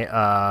Gun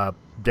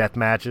death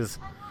matches,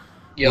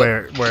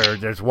 where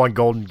there's one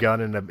golden gun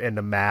in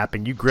the map,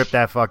 and you grip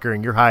that fucker,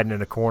 and you're hiding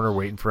in a corner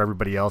waiting for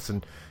everybody else.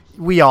 And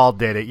we all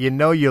did it.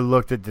 You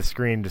looked at the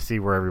screen to see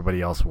where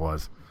everybody else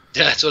was.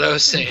 That's what I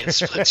was saying.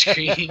 Split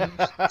screen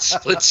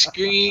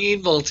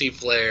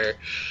multiplayer.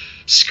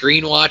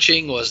 Screen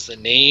watching was the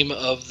name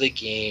of the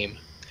game.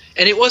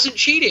 And it wasn't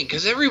cheating,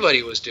 because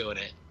everybody was doing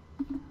it.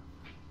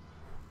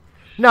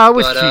 No, it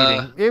was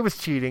cheating. It was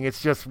cheating.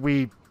 It's just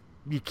you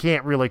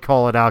can't really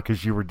call it out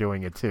because you were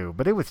doing it too.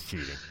 But it was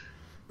cheating.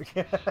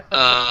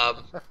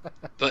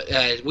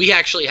 But we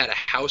actually had a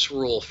house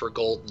rule for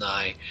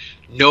GoldenEye.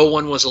 No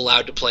one was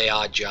allowed to play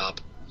Odd Job.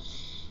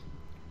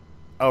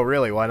 Oh,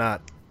 really? Why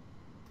not?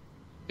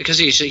 Because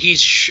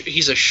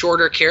he's a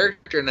shorter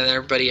character than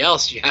everybody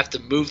else. You have to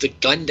move the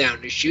gun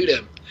down to shoot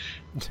him.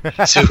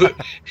 So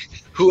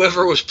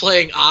whoever was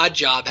playing Odd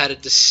Job had a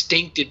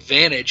distinct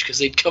advantage because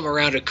they'd come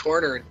around a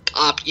corner and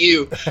pop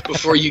you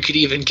before you could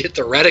even get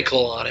the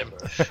reticle on him.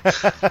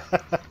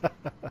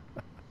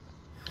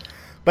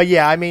 But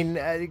yeah, I mean,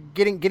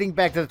 getting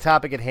back to the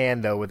topic at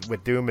hand though,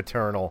 with Doom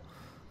Eternal,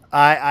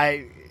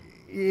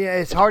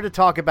 it's hard to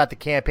talk about the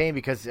campaign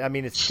because I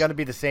mean it's going to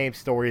be the same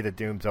story that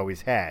Doom's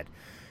always had.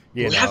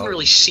 We haven't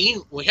really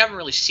seen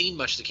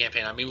much of the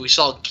campaign. I mean, we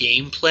saw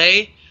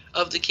gameplay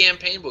of the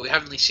campaign, but we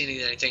haven't really seen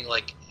anything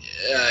like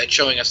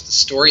showing us the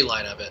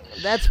storyline of it.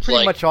 That's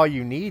pretty much all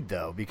you need,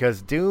 though,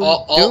 because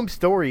Doom's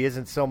story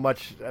isn't so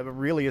much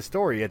really a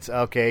story. It's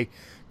okay.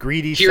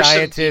 Greedy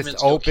scientists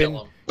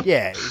open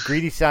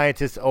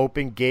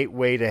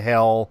gateway to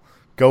hell.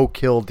 Go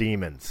kill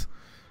demons.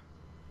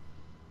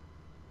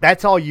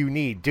 That's all you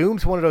need.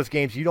 Doom's one of those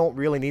games you don't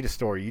really need a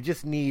story. You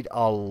just need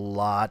a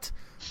lot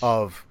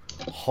of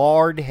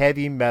hard,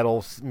 heavy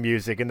metal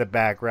music in the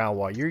background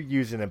while you're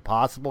using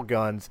impossible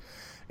guns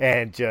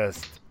and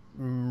just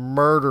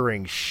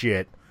murdering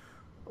shit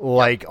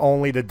like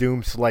only the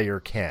Doom Slayer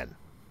can.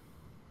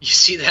 You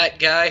see that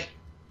guy?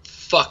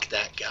 Fuck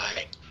that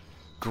guy.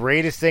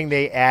 Greatest thing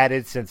they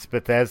added since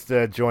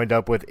Bethesda joined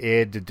up with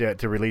id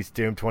to release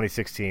Doom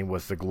 2016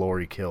 was the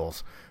glory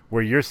kills,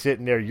 where you're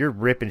sitting there, you're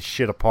ripping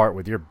shit apart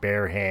with your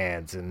bare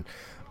hands, and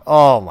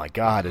oh my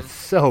god, it's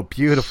so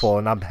beautiful,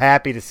 and I'm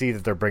happy to see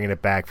that they're bringing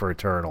it back for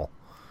Eternal.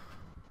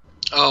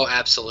 Oh,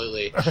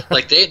 absolutely.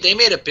 Like, they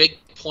made a big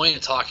point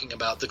of talking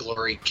about the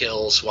glory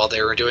kills while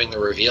they were doing the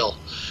reveal.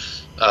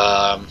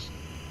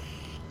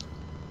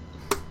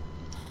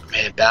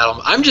 Man, Battle.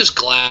 I'm just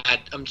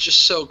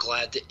so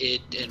glad that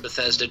id and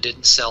Bethesda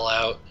didn't sell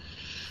out.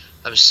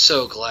 I'm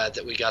so glad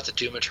that we got the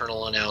Doom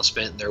Eternal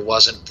announcement and there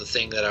wasn't the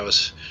thing that I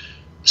was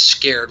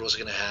scared was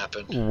going to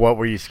happen. What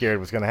were you scared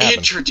was going to happen?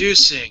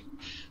 Introducing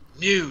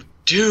new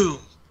Doom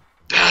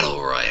Battle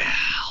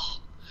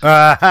Royale.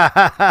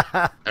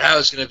 And I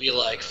was going to be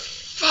like,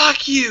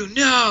 fuck you,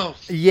 no.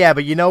 Yeah,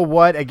 but you know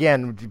what?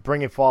 Again,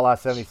 bringing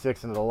Fallout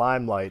 76 into the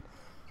limelight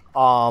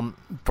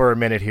for a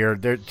minute here.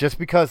 Just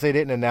because they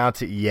didn't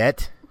announce it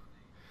yet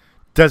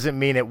doesn't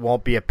mean it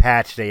won't be a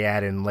patch they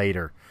add in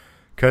later.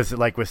 Because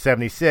like with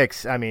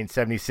 76, I mean,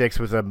 76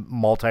 was a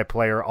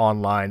multiplayer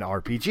online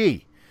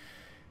RPG.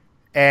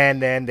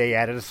 And then they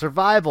added a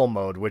survival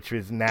mode, which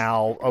is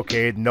now,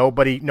 okay,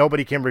 nobody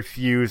can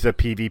refuse a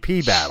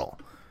PvP battle.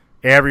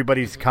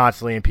 Everybody's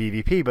constantly in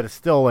PvP, but it's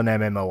still an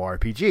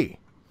MMORPG.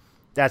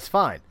 That's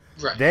fine.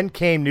 Right. Then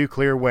came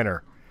Nuclear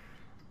Winter.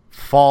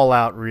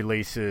 Fallout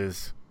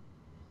releases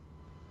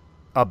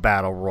a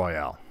battle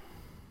royale.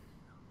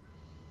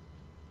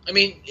 I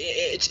mean,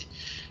 it's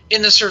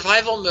in the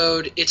survival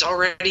mode, it's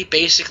already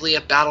basically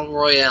a battle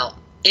royale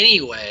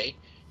anyway.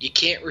 You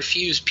can't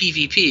refuse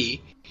PvP.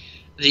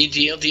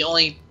 The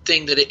only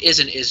thing that it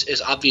isn't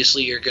is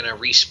obviously you're going to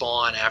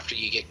respawn after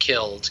you get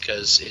killed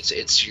because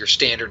it's your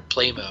standard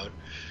play mode.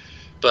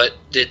 But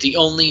the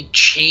only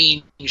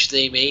change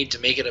they made to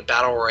make it a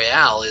battle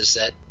royale is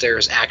that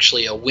there's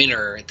actually a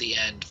winner at the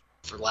end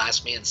for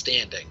last man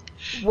standing.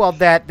 Well,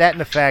 that and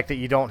the fact that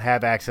you don't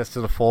have access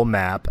to the full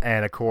map,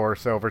 and of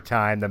course over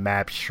time the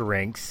map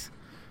shrinks.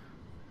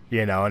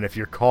 You know, and if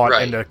you're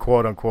caught in the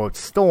quote-unquote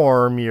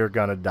storm, you're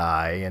going to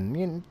die,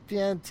 and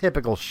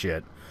typical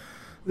shit.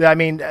 I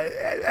mean,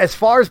 as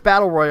far as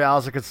battle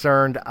royales are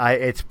concerned,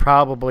 it's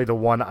probably the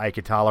one I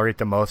could tolerate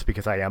the most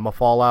because I am a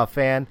Fallout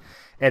fan,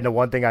 And the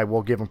one thing I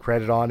will give them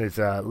credit on is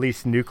at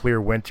least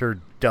Nuclear Winter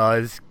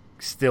does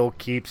still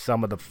keep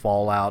some of the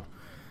Fallout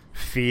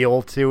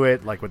feel to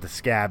it, like with the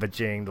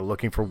scavenging, the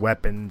looking for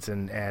weapons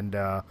and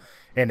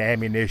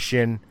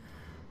ammunition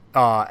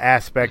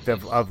aspect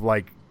of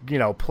like, you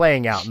know,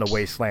 playing out in the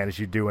wasteland as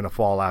you do in a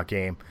Fallout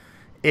game.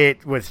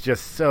 It was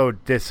just so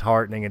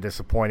disheartening and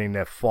disappointing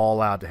that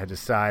Fallout had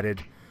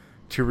decided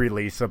to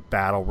release a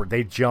battle where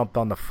they jumped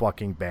on the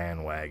fucking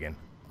bandwagon.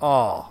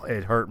 Oh,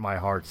 it hurt my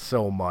heart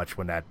so much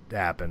when that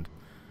happened.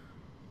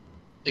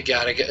 You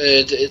gotta go.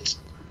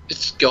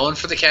 It's going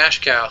for the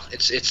cash cow.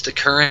 It's the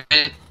current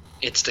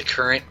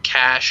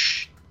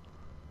cash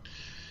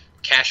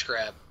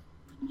grab.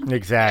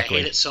 Exactly. I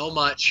hate it so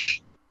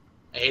much.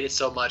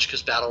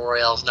 Because Battle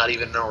Royale is not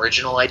even an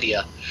original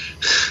idea.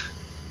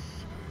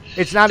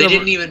 It's not.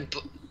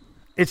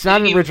 It's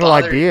not an original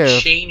idea. To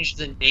change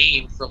the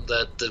name from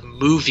the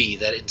movie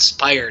that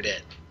inspired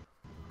it.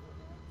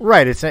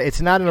 Right.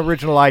 It's not an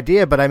original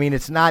idea, but I mean,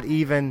 it's not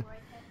even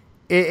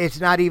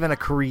a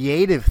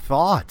creative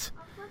thought.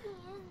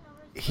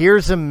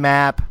 Here's a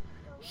map.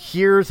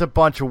 Here's a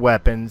bunch of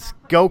weapons.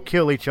 Go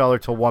kill each other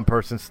till one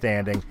person's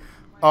standing.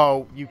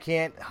 Oh, you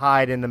can't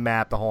hide in the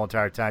map the whole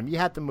entire time. You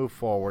have to move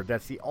forward.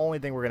 That's the only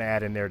thing we're going to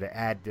add in there to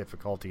add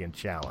difficulty and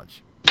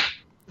challenge.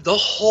 The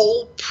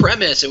whole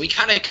premise, and we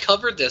kind of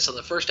covered this on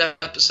the first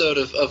episode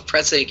of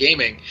Press-A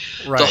Gaming,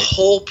 right. The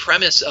whole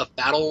premise of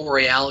Battle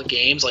Royale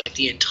games, like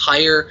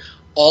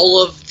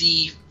all of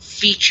the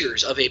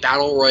features of a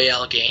Battle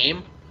Royale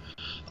game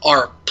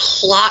are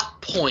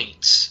plot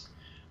points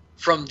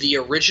from the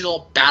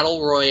original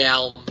Battle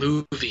Royale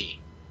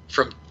movie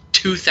from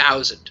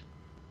 2000.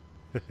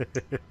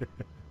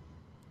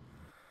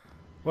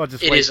 Well,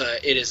 just it is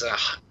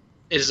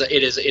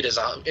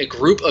a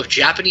group of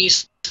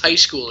Japanese high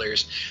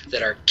schoolers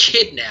that are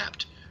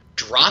kidnapped,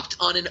 dropped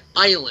on an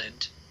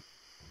island,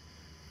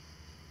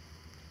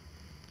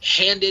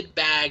 handed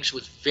bags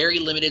with very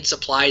limited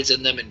supplies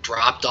in them, and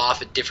dropped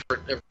off at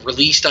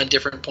released on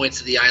different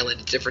points of the island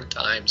at different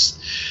times,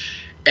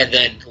 and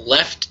then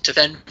left to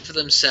fend for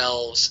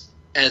themselves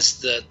as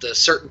the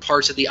certain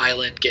parts of the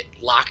island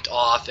get locked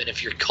off. And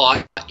if you're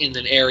caught in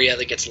an area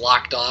that gets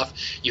locked off,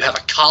 you have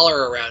a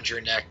collar around your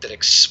neck that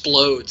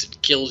explodes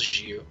and kills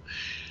you.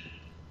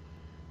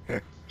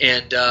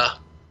 And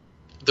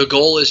the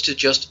goal is to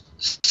just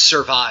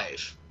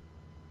survive.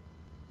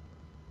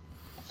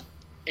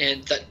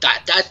 And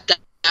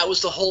that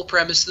was the whole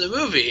premise of the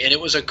movie, and it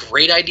was a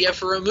great idea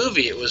for a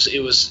movie. It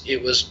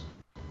was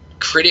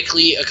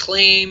critically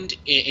acclaimed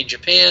in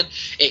Japan.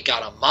 It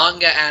got a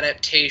manga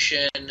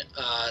adaptation.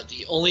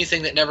 The only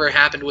thing that never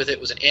happened with it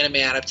was an anime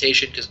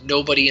adaptation, because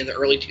nobody in the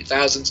early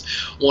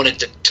 2000s wanted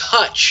to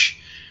touch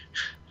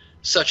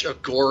such a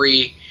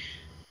gory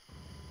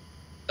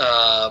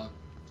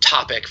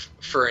topic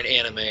for an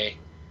anime.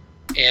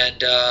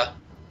 And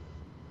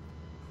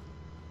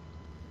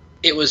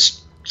it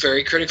was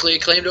very critically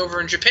acclaimed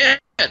over in Japan.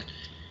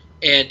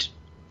 And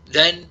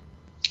then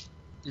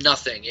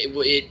nothing.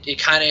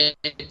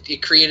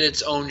 It created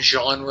its own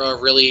genre,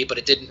 really, but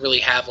it didn't really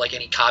have like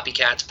any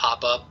copycats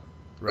pop up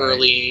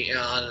early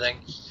on.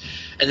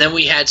 And then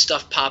we had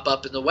stuff pop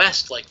up in the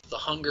West, like the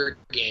Hunger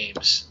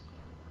Games.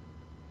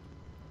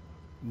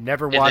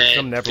 Never watched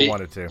them. Never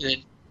wanted to.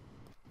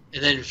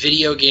 And then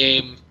video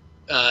games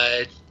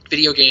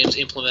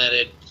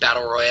implemented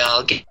battle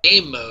royale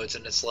game modes,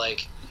 and it's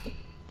like,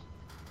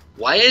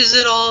 why is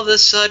it all of a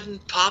sudden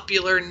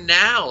popular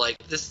now? Like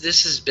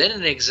this has been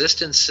in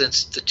existence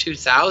since the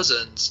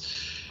 2000s.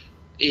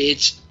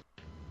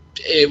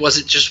 Was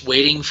it just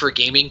waiting for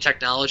gaming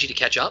technology to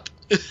catch up?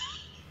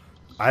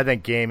 I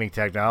think gaming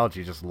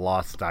technology just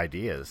lost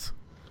ideas.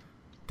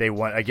 They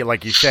want,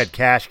 like you said,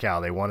 cash cow.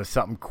 They wanted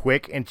something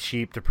quick and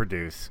cheap to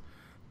produce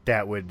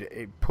that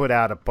would put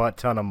out a butt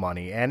ton of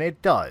money, and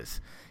it does.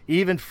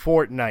 Even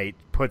Fortnite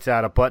puts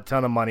out a butt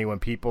ton of money when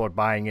people are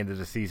buying into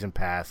the season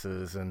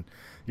passes and,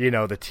 you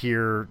know,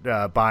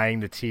 buying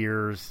the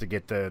tiers to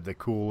get the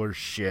cooler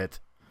shit.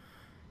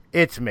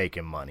 It's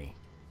making money.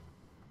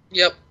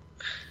 Yep.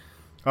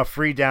 A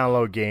free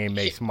download game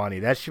makes money.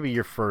 That should be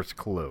your first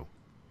clue.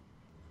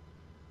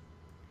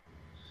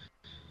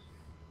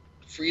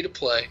 Free to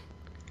play.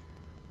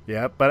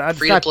 Yeah, but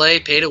free to play,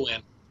 pay to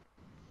win.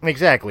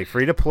 Exactly.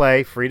 Free to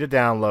play, free to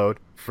download,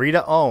 free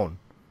to own,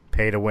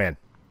 pay to win.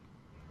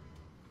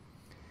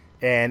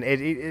 And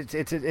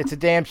it's a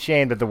damn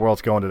shame that the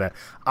world's going to that.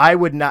 I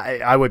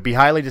would be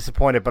highly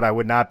disappointed, but I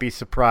would not be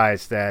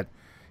surprised that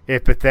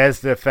if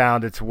Bethesda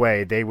found its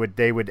way, they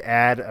would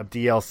add a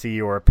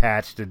DLC or a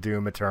patch to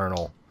Doom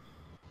Eternal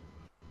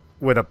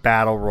with a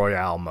battle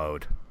royale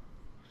mode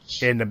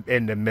in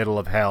the middle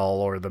of hell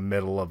or the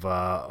middle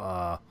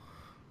of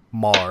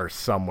Mars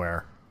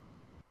somewhere.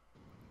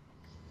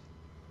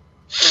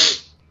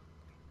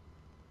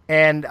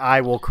 And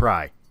I will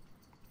cry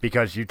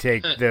because you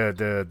take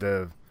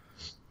the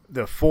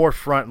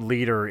forefront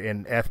leader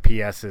in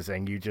FPSs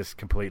and you just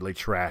completely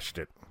trashed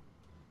it.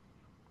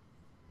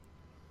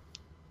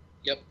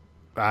 Yep.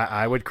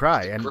 I would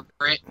cry. And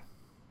great.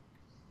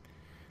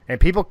 And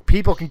people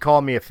can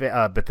call me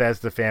a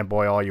Bethesda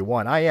fanboy all you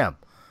want. I am.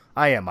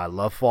 I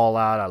love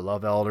Fallout. I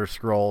love Elder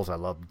Scrolls. I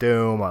love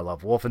Doom. I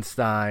love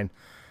Wolfenstein.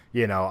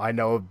 I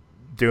know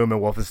Doom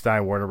and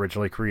Wolfenstein weren't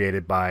originally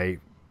created by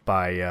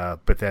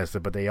Bethesda,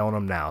 but they own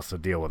them now, so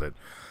deal with it.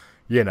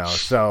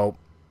 So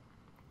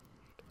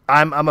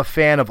I'm a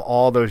fan of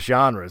all those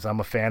genres. I'm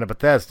a fan of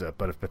Bethesda,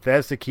 but if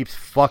Bethesda keeps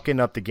fucking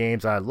up the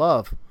games I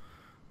love,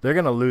 they're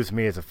going to lose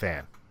me as a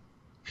fan.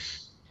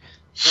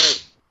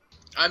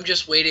 I'm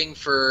just waiting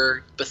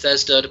for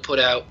Bethesda to put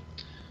out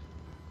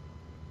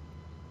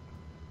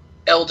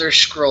Elder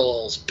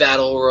Scrolls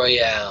Battle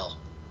Royale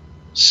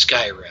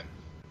Skyrim.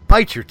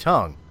 Bite your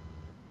tongue.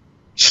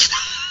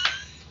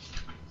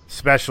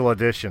 Special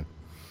edition.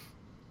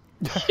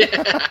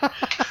 Yeah.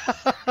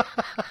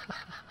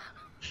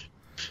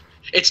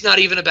 It's not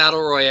even a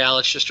Battle Royale,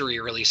 it's just a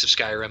re-release of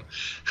Skyrim.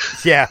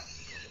 Yeah.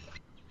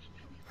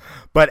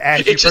 But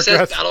as you just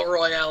progress, has Battle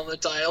Royale in the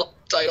title.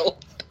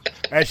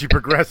 as you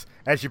progress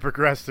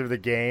through the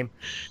game,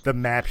 the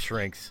map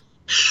shrinks.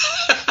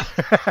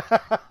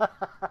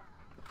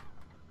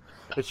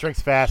 It shrinks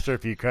faster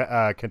if you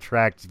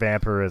contract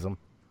vampirism.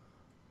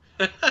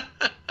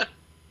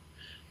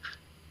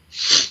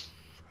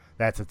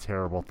 That's a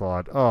terrible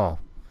thought. Oh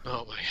my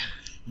god.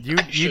 You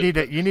need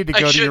to go to your room.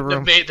 I shouldn't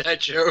have made that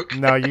joke.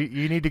 No,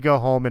 you need to go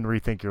home and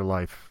rethink your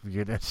life.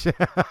 You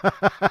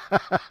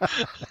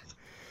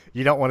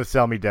don't want to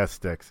sell me death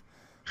sticks.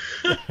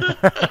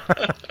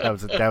 That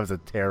was a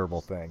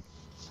terrible thing.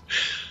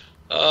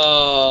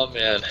 Oh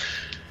man.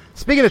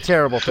 Speaking of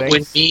terrible things,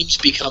 when memes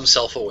become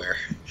self-aware.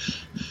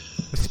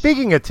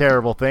 Speaking of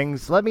terrible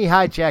things, let me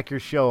hijack your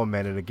show a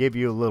minute and give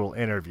you a little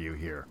interview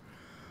here.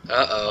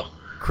 Uh-oh.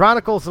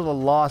 Chronicles of the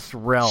Lost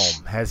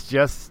Realm has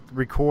just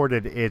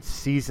recorded its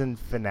season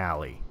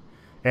finale,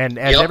 and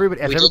as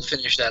everybody, we did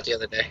finish that the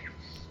other day.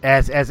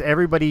 As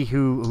everybody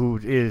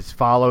who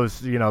follows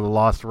the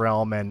Lost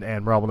Realm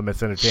and Realm of the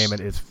Mist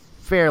Entertainment is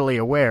fairly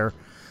aware,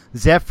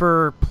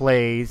 Zephyr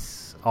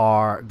plays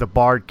the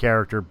Bard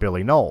character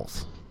Billy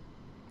Knowles.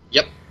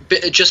 Yep,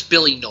 just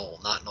Billy Knoll,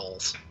 not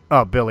Knowles.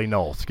 Oh, Billy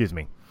Knowles, excuse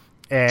me.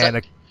 And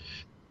of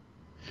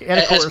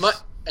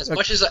course, as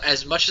much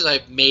as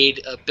I've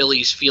made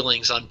Billy's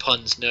feelings on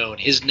puns known,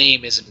 his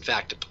name is in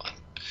fact a pun.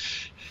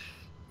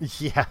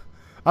 Yeah,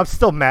 I'm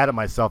still mad at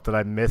myself that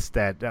I missed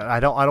that. I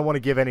don't want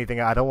to give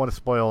anything. I don't want to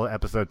spoil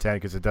episode 10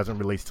 because it doesn't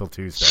release till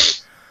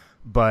Tuesday.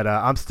 But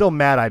I'm still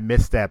mad I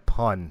missed that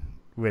pun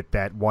with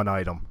that one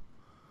item.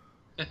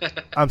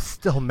 I'm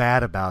still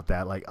mad about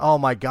that. Like, oh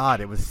my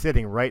god, it was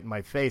sitting right in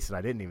my face and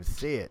I didn't even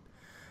see it.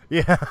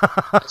 Yeah.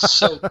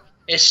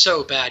 It's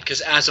so bad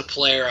because as a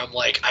player, I'm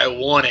like, I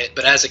want it,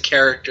 but as a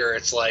character,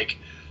 it's like,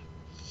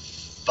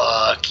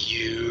 fuck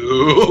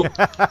you.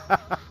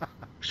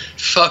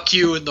 Fuck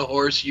you and the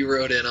horse you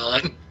rode in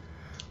on.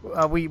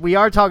 We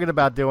are talking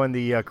about doing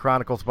the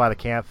Chronicles by the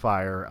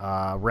Campfire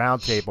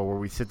roundtable where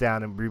we sit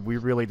down and we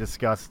really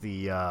discuss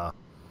the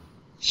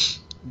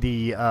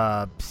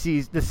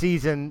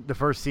season, the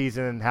first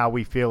season, and how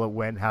we feel it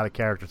went, how the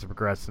characters have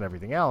progressed, and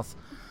everything else.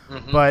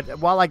 Mm-hmm. But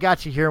while I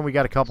got you here and we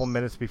got a couple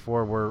minutes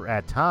before we're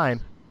at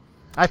time,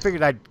 I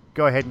figured I'd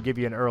go ahead and give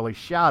you an early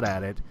shot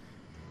at it.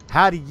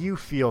 How do you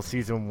feel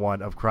season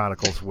 1 of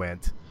Chronicles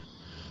went?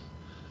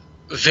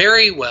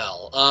 Very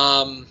well.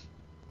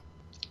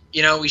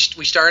 We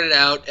started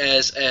out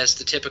as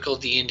the typical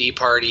D&D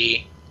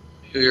party.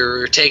 We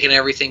were taking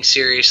everything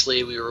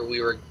seriously. We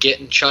were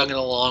chugging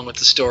along with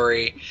the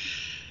story,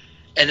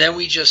 and then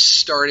we just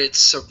started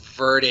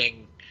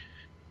subverting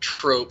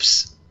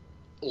tropes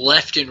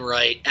left and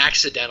right,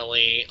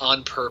 accidentally,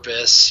 on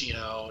purpose.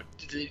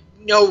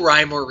 No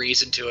rhyme or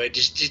reason to it.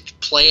 Just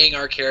playing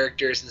our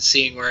characters and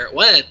seeing where it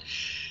went,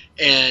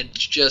 and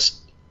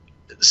just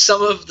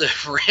some of the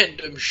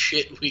random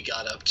shit we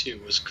got up to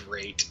was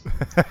great.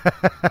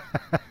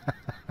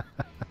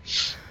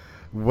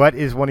 What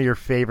is one of your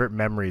favorite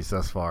memories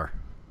thus far?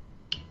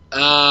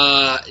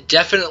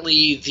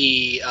 Definitely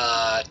the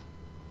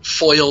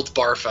foiled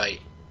bar fight.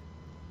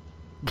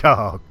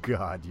 Oh,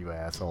 God, you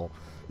asshole.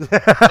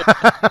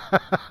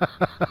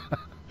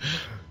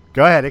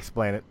 Go ahead,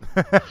 explain it.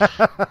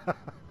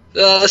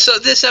 So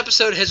this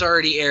episode has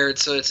already aired,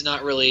 so it's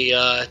not really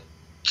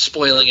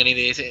spoiling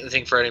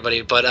anything for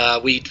anybody.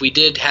 But we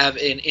did have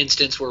an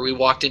instance where we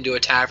walked into a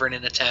tavern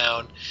in a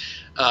town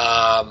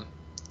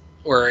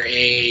where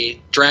a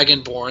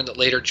dragonborn that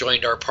later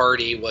joined our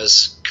party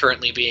was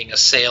currently being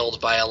assailed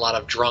by a lot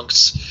of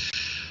drunks.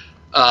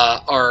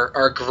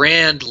 Our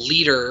grand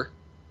leader,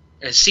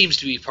 and seems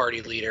to be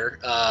party leader,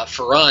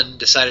 Farun,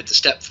 decided to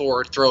step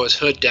forward, throw his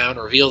hood down,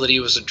 reveal that he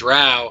was a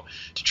drow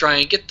to try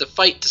and get the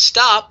fight to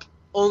stop,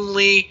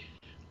 only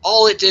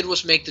all it did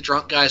was make the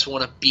drunk guys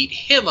want to beat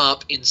him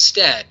up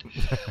instead.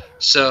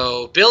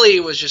 So Billy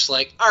was just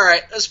like, all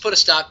right, let's put a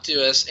stop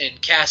to us, and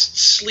cast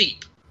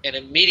Sleep, and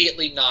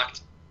immediately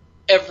knocked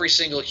every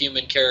single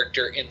human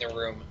character in the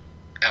room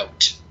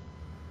out.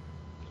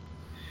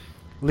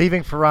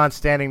 Leaving Farun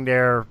standing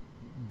there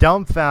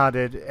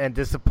dumbfounded and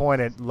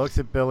disappointed, looks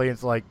at Billy and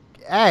is like,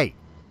 hey.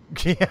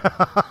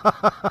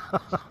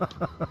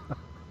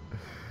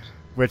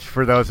 which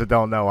for those that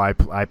don't know, I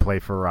play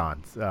Ferran.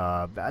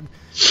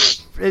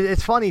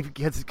 It's funny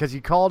because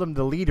you called him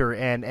the leader,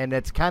 and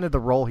it's kind of the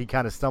role he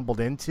kind of stumbled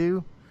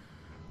into,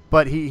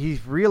 but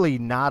he's really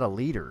not a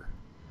leader.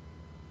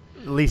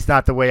 At least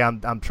not the way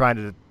I'm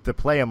trying to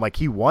play him like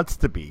he wants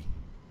to be.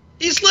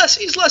 He's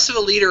less of a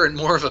leader and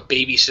more of a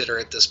babysitter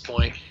at this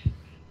point.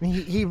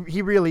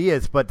 He really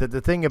is, but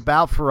the thing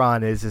about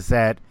Ferran is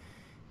that,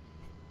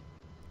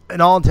 in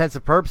all intents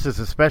and purposes,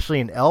 especially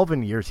in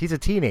elven years, he's a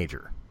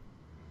teenager.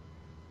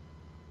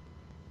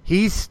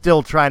 He's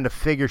still trying to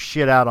figure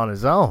shit out on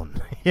his own.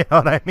 You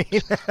know what I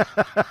mean?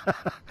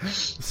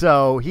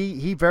 So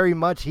he very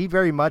much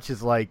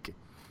is like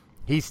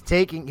he's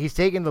taking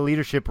the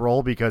leadership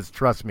role because,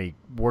 trust me,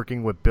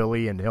 working with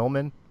Billy and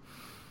Hillman,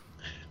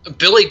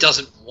 Billy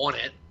doesn't want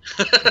it.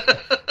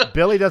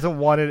 Billy doesn't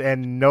want it,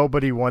 and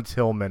nobody wants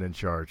Hillman in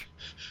charge.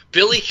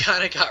 Billy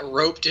kind of got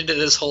roped into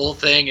this whole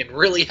thing and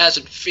really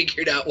hasn't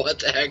figured out what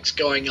the heck's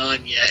going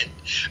on yet.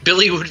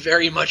 Billy would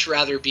very much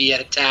rather be at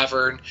a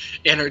tavern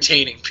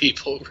entertaining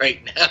people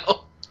right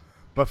now.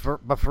 But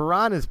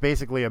Ferran is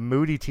basically a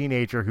moody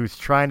teenager who's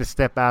trying to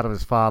step out of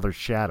his father's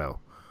shadow.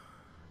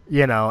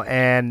 You know,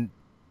 and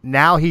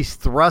now he's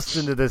thrust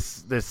into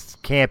this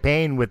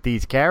campaign with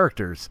these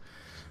characters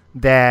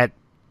that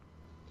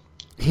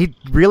he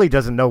really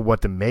doesn't know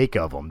what to make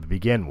of them to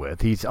begin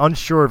with. He's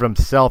unsure of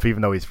himself,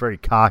 even though he's very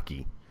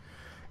cocky.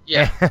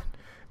 Yeah.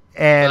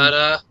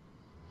 But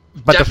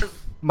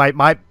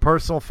my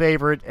personal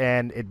favorite,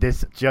 and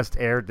this just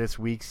aired this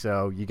week,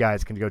 so you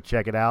guys can go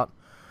check it out.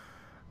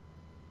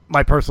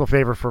 My personal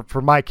favorite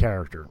for my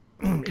character,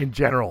 in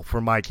general, for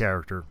my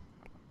character,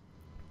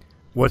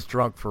 was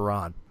Drunk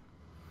Ferran.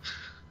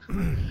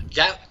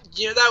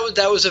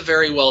 That was a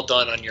very well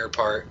done on your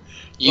part.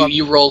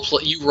 You role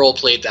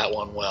played that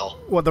one well.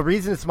 Well, the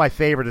reason it's my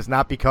favorite is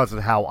not because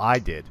of how I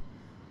did,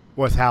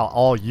 was how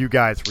all you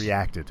guys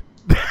reacted.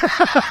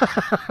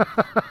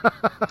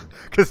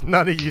 Because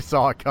none of you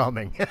saw it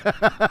coming.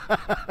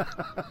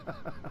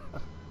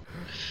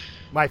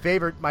 My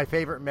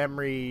favorite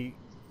memory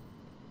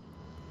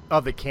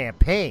of the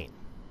campaign.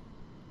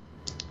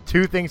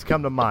 Two things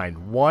come to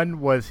mind. One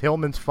was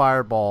Hillman's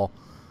fireball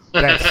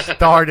that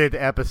started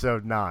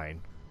episode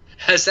 9.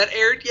 Has that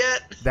aired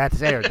yet?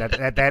 That's aired.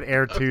 That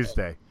aired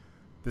Tuesday,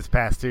 this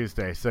past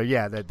Tuesday. So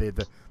yeah,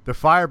 the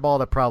fireball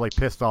that probably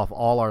pissed off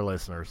all our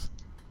listeners.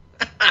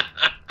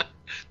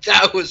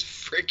 That was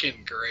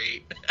freaking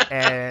great.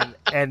 and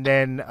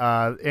then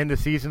in the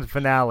season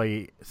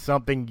finale,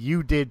 something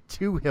you did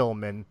to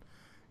Hillman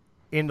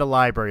in the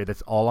library.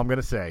 That's all I'm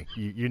gonna say.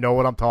 You know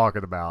what I'm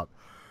talking about.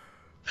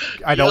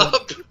 I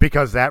don't,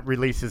 because that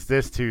releases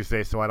this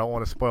Tuesday, so I don't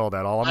want to spoil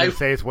that. All I'm going to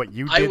say is what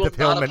you did with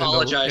Hillman in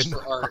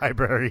the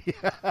library.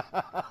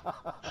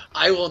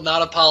 I will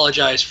not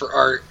apologize for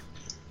Art.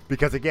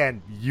 Because,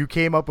 again, you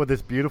came up with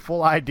this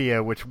beautiful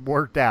idea, which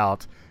worked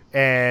out,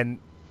 and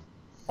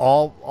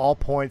all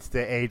points to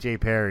A.J.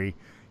 Perry.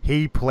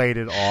 He played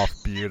it off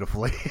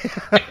beautifully.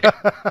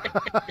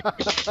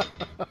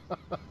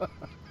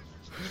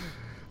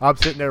 I'm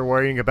sitting there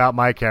worrying about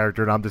my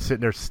character, and I'm just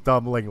sitting there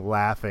stumbling,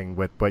 laughing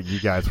with what you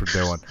guys were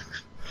doing.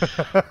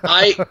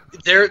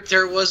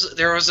 There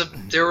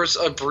was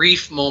a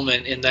brief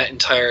moment in that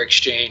entire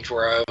exchange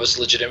where I was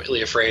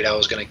legitimately afraid I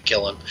was going to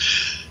kill him.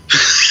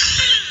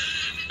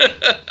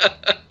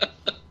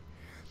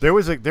 There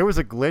was a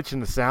glitch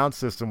in the sound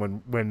system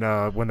when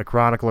the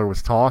Chronicler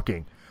was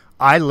talking.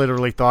 I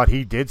literally thought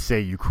he did say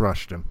you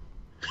crushed him.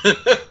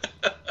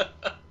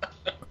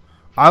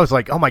 I was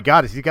like, "Oh my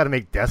God, has he got to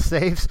make death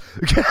saves?"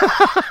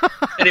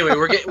 Anyway,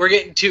 we're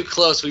getting too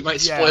close. We might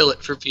spoil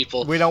it for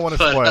people. We don't want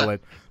to spoil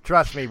it.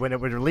 Trust me, when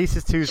it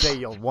releases Tuesday,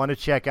 you'll want to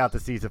check out the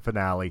season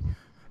finale,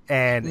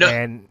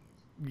 and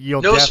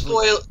you'll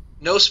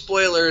no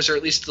spoilers, or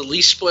at least the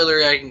least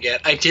spoiler I can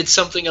get. I did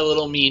something a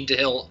little mean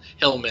to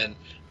Hillman.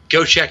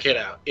 Go check it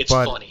out. It's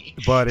funny.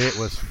 But it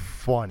was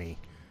funny.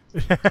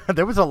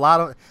 There was a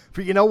lot of,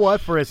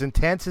 for as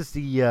intense as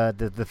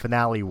the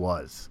finale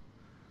was.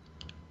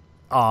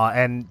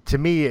 And to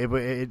me,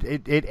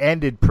 it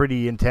ended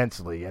pretty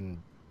intensely, and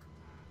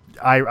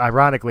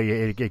ironically,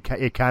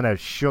 it kind of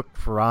shook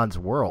Ferran's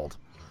world.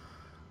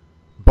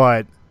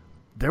 But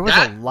there was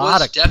a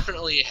lot of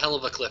definitely a hell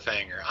of a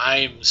cliffhanger.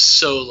 I'm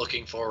so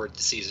looking forward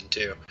to season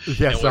 2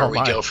 and where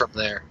we go from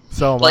there.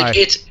 So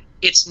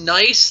it's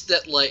nice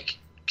that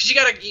because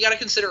you gotta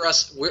consider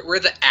us. We're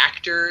the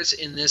actors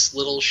in this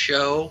little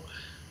show.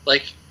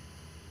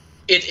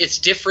 It's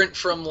different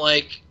from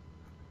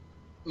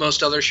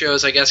most other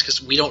shows, I guess,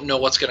 because we don't know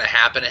what's going to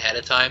happen ahead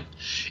of time.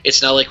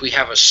 It's not like we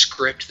have a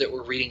script that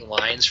we're reading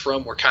lines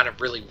from. We're kind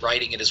of really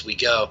writing it as we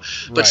go.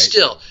 But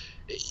still,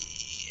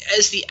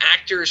 as the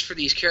actors for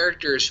these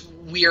characters,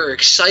 we are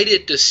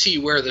excited to see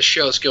where the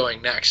show's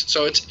going next.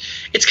 So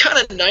it's kind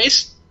of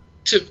nice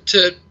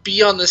to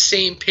be on the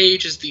same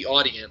page as the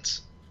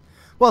audience.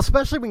 Well,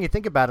 especially when you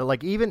think about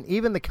it,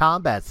 even the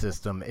combat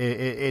system,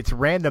 it's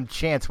random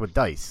chance with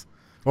dice,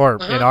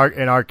 or in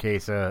our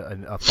case,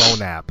 a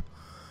phone app.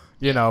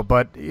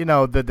 But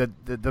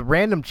the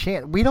random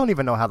chance, we don't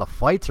even know how the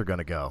fights are going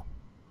to go.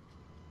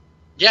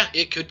 Yeah,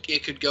 it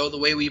could go the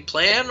way we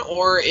plan,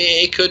 or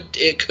we could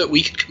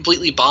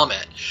completely bomb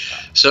it.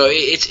 So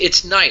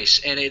it's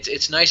nice, and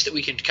it's nice that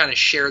we can kind of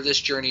share this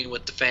journey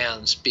with the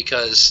fans,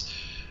 because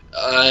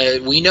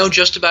we know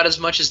just about as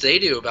much as they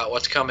do about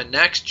what's coming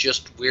next.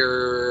 Just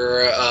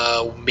we're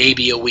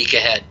maybe a week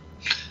ahead.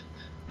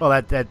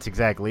 Well, that's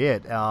exactly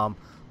it. But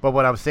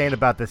what I was saying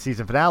about the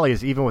season finale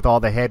is, even with all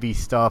the heavy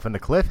stuff and the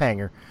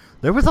cliffhanger,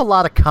 there was a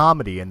lot of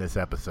comedy in this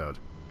episode.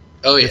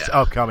 Oh yeah, this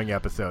upcoming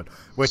episode,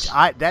 which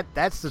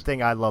that's the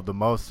thing I love the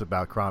most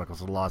about Chronicles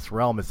of the Lost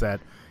Realm, is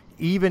that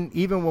even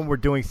when we're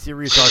doing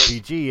serious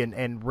RPG,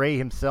 and Ray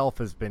himself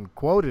has been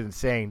quoted in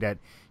saying that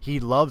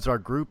he loves our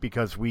group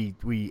because we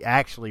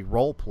actually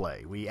role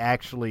play, we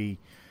actually,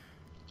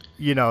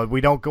 we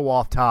don't go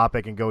off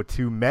topic and go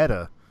too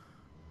meta.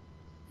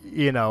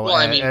 Well,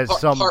 I mean,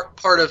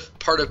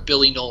 part of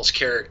Billy Knoll's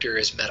character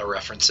is meta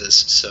references,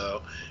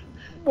 so.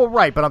 Well,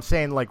 right, but I'm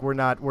saying, like, we're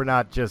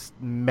not just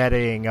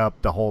metaing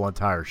up the whole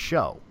entire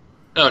show.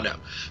 Oh no,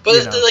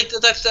 but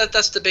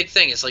that's the big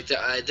thing. Is like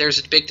there's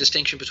a big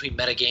distinction between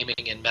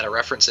metagaming and meta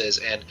references,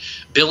 and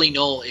Billy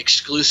Knoll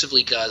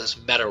exclusively does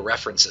meta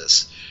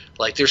references.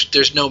 Like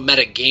there's no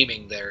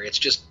metagaming there. It's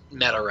just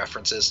meta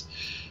references.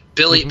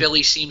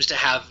 Billy seems to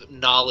have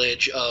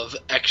knowledge of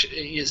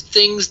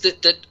things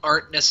that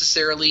aren't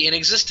necessarily in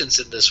existence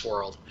in this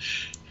world.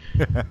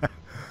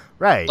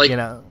 Right, like,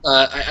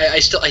 I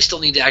still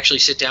need to actually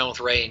sit down with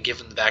Ray and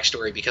give him the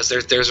backstory, because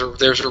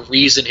there's a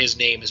reason his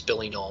name is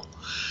Billy Knoll.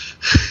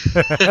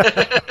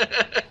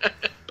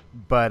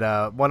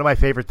 But one of my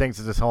favorite things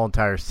of this whole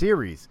entire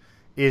series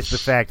is the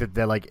fact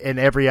that like in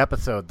every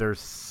episode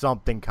there's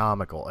something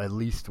comical, at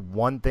least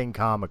one thing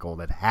comical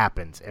that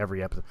happens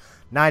every episode.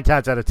 9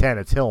 times out of 10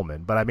 it's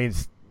Hillman, but I mean,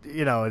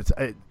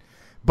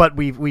 but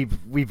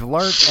we've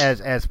learned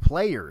as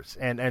players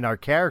and our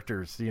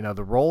characters,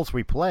 the roles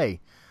we play.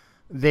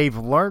 They've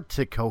learned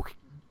to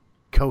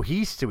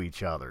cohese to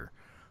each other,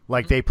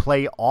 like they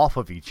play off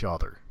of each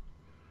other,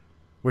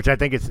 which I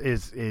think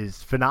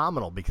is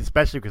phenomenal, because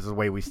especially because of the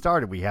way we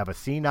started. We have a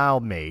senile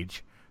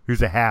mage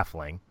who's a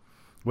halfling.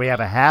 We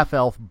have a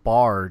half-elf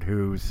bard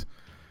who's,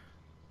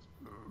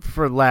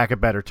 for lack of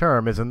a better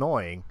term, is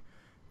annoying.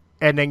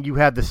 And then you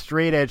have the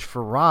straight-edge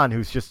Ferran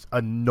who's just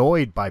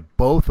annoyed by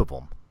both of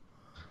them.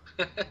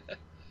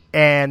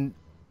 And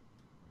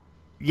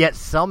yet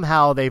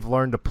somehow they've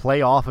learned to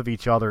play off of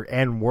each other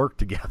and work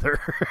together.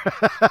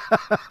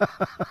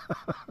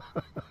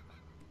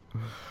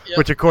 Yep.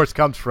 Which, of course,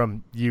 comes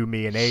from you,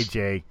 me, and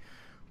AJ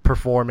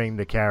performing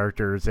the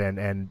characters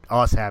and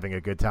us having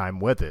a good time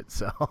with it.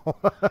 So,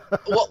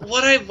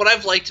 what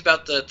I've liked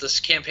about this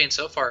campaign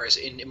so far is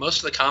in most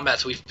of the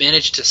combats we've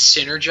managed to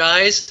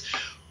synergize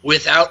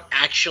without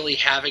actually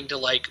having to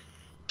like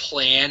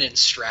plan and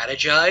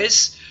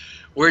strategize.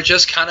 We're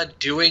just kind of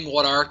doing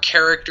what our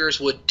characters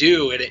would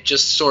do, and it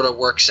just sort of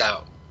works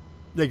out.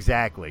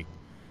 Exactly.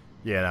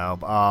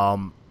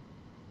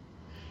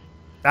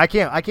 I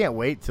can't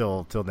wait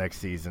till next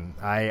season.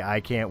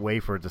 I can't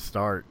wait for it to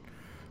start.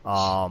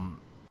 I'm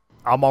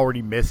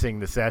already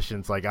missing the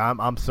sessions. Like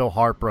I'm so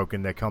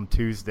heartbroken that come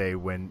Tuesday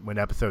when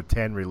episode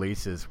 10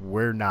 releases,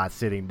 we're not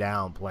sitting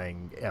down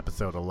playing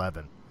episode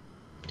 11.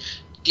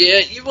 Yeah,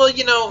 well,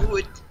 you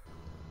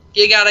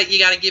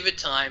gotta give it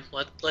time.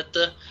 Let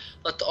the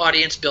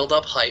audience build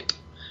up hype.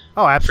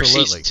 Oh,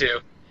 absolutely. For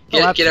season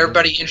 2. Get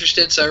everybody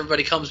interested, so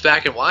everybody comes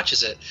back and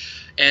watches it.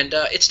 And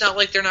it's not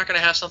like they're not going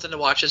to have something to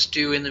watch us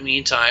do in the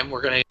meantime.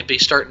 We're going to be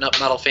starting up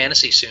Metal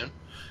Fantasy soon.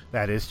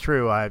 That is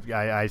true.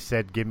 I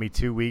said give me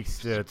 2 weeks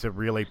to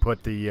really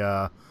put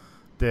the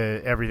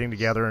everything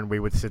together, and we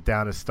would sit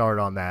down and start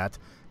on that.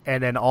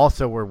 And then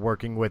also we're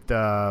working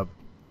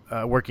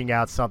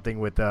out something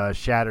with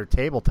Shattered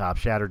Tabletop,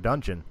 Shattered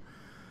Dungeon,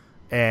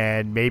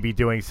 and maybe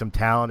doing some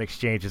talent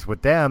exchanges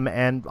with them.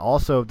 And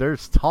also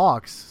there's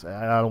talks,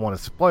 I don't want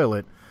to spoil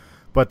it,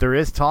 but there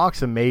is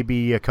talks of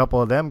maybe a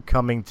couple of them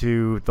coming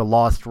to the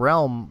Lost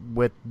Realm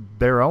with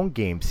their own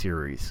game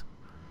series.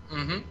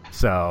 Mm-hmm.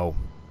 So,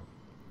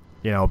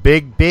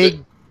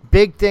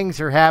 big things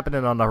are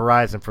happening on the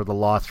horizon for the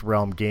Lost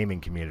Realm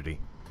gaming community.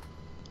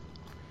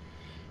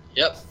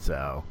 Yep.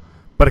 So,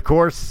 but of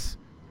course,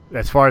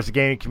 as far as the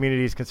gaming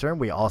community is concerned,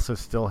 we also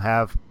still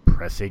have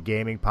Press A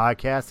Gaming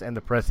podcast and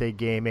the Press A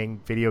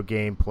Gaming video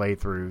game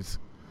playthroughs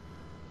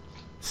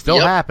still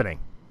happening.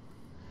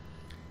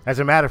 As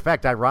a matter of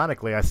fact,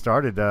 ironically, I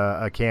started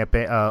a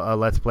campaign, a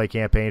Let's Play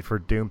campaign for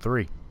Doom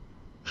 3.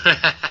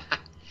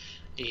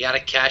 You got to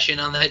cash in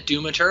on that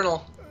Doom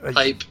Eternal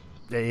hype.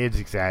 It's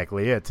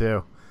exactly it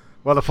too.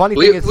 Well, the funny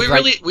thing is,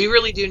 we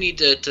really do need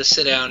to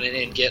sit down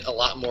and get a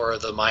lot more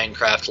of the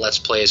Minecraft Let's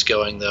Plays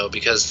going, though,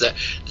 because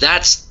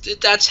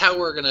that's how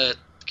we're gonna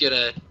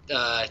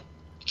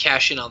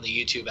cash in on the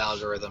YouTube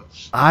algorithm.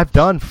 I've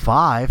done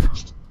 5,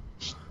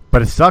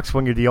 but it sucks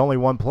when you're the only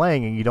one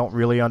playing and you don't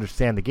really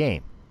understand the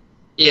game.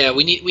 Yeah,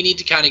 we need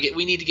to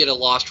get a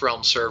Lost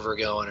Realm server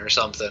going or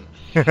something.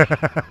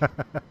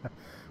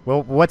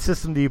 Well, what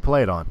system do you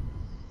play it on?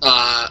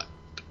 I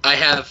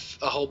have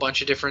a whole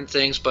bunch of different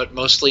things, but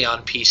mostly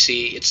on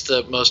PC. It's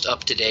the most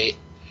up to date.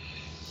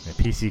 If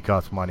PC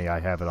costs money, I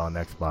have it on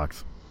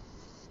Xbox.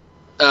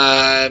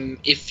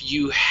 If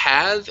you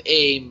have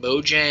a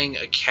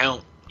Mojang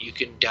account, you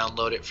can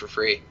download it for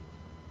free.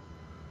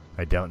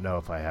 I don't know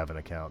if I have an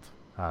account.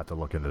 I'll have to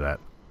look into that.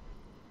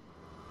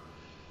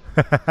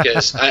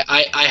 Because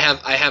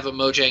I have a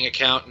Mojang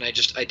account, and I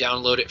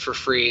download it for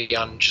free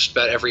on just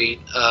about every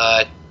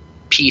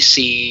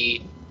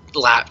PC,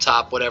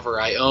 laptop,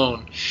 whatever I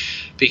own,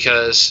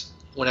 because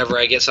whenever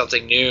I get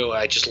something new,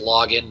 I just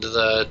log into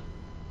the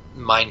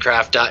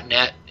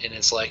Minecraft.net, and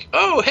it's like,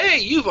 oh, hey,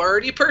 you've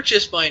already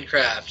purchased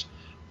Minecraft.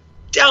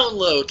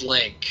 Download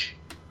link.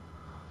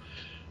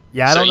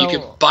 Yeah, I don't know. So you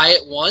can buy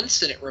it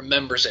once, and it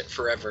remembers it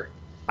forever.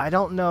 I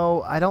don't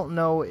know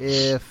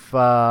if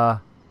I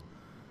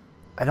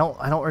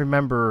don't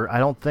remember. I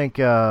don't think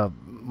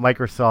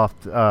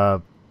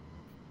Microsoft,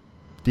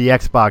 the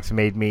Xbox,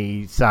 made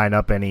me sign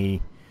up any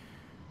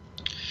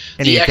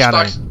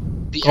account.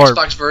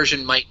 Xbox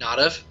version might not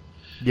have.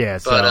 Yeah,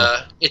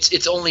 but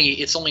it's only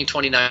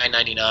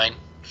 $29.99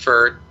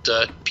 for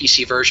the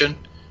PC version,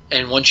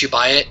 and once you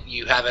buy it,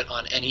 you have it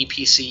on any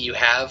PC you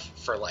have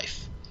for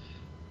life.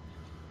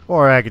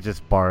 Or I could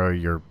just borrow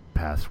your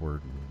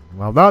password.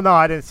 Well, no,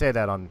 I didn't say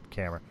that on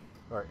camera.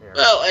 Well,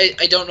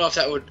 I don't know if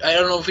that would. I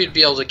don't know if we'd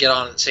be able to get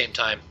on at the same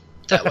time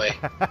that way.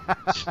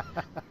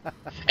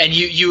 And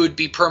you would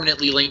be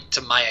permanently linked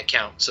to my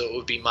account, so it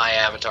would be my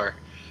avatar.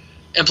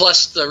 And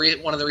plus,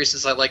 one of the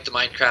reasons I like the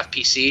Minecraft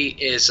PC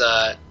is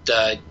the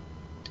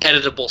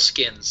editable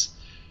skins.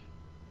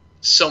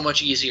 So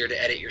much easier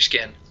to edit your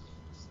skin.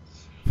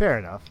 Fair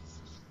enough.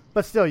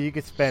 But still, you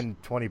could spend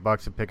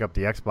 $20 and pick up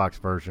the Xbox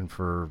version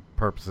for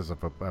purposes of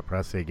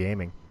Press A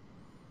Gaming.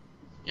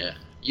 Yeah,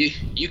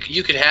 you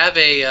could have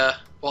a.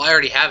 Well, I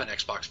already have an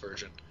Xbox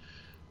version.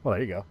 Well,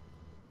 there you go.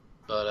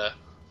 But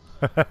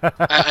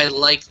I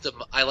like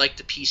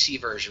the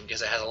PC version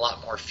because it has a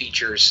lot more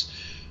features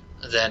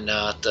than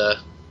a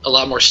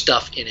lot more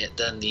stuff in it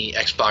than the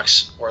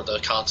Xbox or the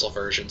console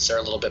versions. They're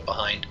a little bit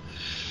behind.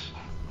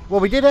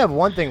 Well, we did have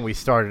one thing we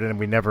started and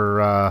we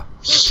never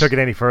took it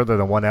any further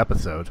than one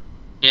episode.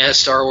 Yeah,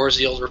 Star Wars: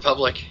 The Old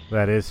Republic.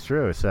 That is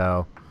true.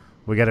 So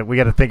we got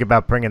to think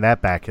about bringing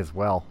that back as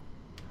well.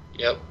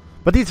 Yep.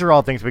 But these are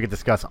all things we could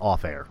discuss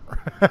off air.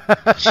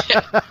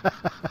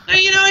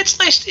 You know, it's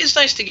nice. It's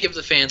nice to give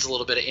the fans a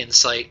little bit of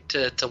insight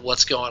to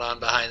what's going on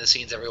behind the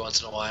scenes every once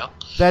in a while.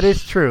 That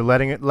is true.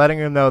 Letting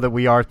them know that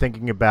we are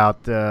thinking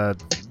about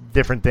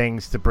different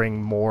things to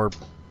bring more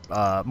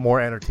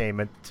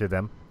entertainment to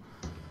them,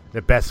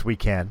 the best we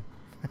can.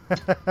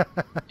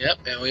 Yep,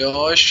 and we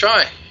always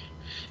try.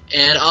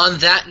 And on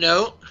that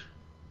note,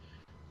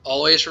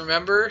 always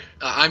remember,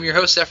 I'm your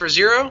host, Zephyr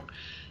Zero,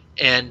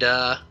 and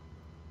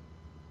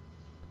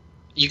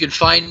you can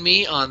find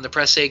me on the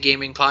Press A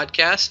Gaming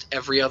Podcast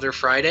every other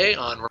Friday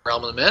on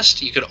Realm of the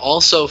Mist. You can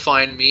also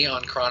find me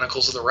on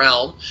Chronicles of the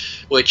Realm,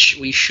 which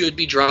we should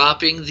be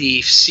dropping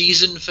the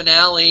season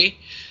finale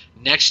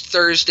next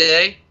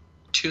Thursday.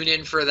 Tune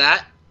in for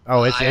that.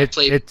 Oh,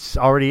 it's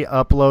already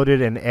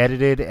uploaded and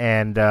edited,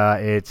 and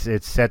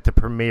it's set to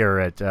premiere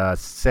at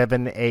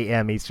 7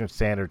 a.m. Eastern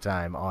Standard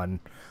Time on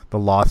the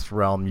Lost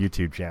Realm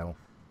YouTube channel.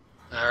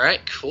 All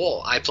right,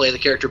 cool. I play the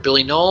character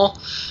Billy Knoll.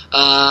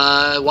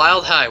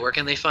 Wild High, where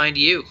can they find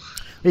you?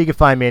 You can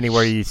find me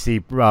anywhere you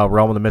see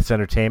Realm of the Mist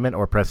Entertainment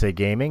or Press A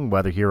Gaming,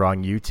 whether here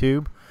on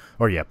YouTube,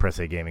 or Press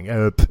A Gaming,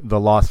 The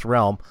Lost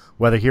Realm,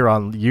 whether here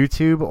on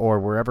YouTube or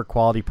wherever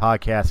quality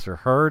podcasts are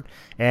heard.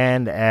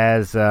 And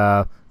as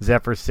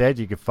Zephyr said,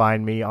 you can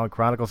find me on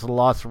Chronicles of the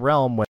Lost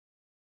Realm.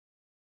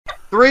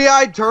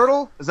 Three-eyed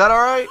turtle? Is that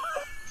all right?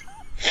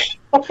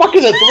 What the fuck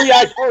is a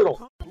three-eyed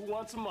turtle? Who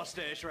wants a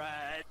mustache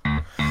ride?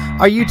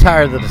 Are you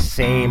tired of the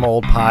same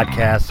old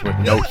podcasts with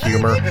no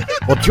humor?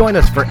 Well, join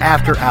us for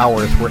After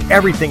Hours, where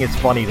everything is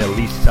funny, at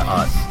least to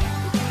us,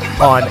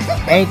 on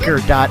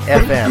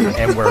Anchor.fm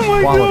and where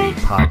quality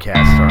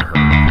podcasts are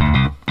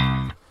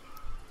heard.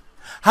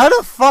 How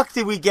the fuck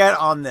did we get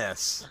on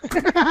this?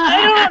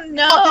 I don't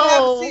know.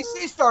 Fucking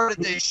FCC started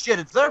this shit.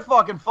 It's their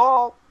fucking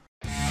fault.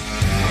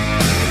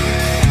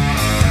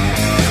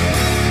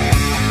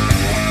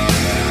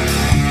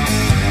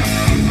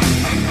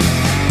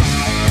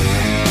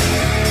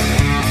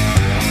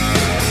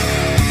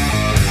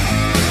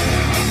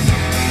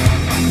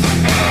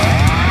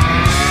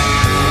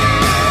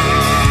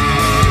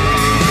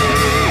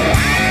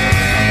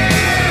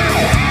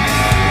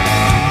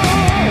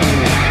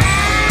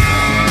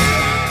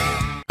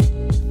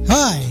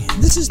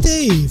 This is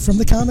Dave from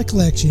the Comic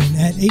Collection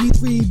at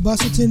 83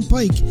 Bustleton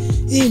Pike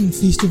in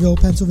Feasterville,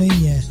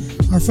 Pennsylvania.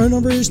 Our phone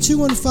number is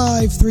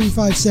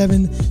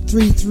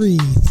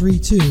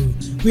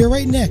 215-357-3332. We are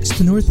right next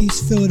to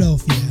Northeast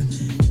Philadelphia.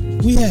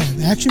 We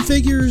have action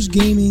figures,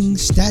 gaming,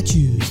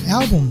 statues,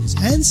 albums,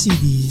 and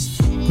CDs,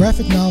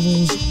 graphic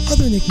novels,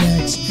 other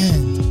knickknacks,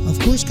 and, of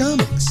course,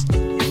 comics.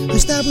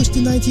 Established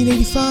in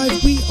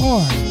 1985, we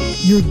are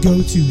your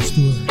go-to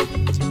store.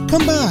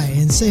 Come by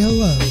and say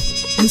hello.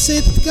 And say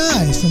that the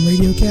guys from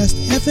Radiocast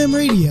FM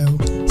Radio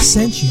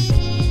sent you.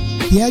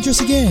 The address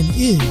again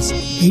is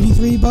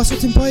 83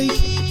 Bustleton Pike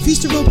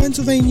Feasterville,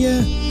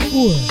 Pennsylvania,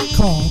 or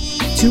call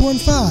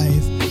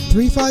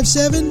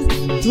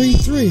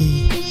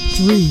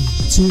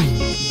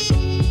 215-357-3332.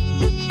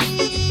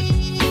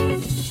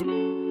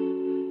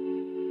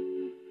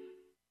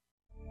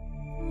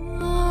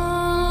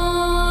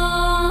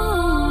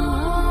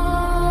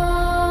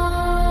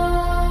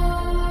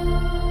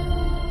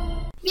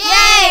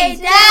 Yay,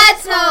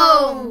 Dad's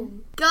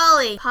home!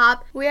 Golly,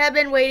 Pop, we have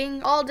been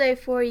waiting all day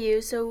for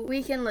you so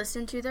we can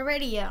listen to the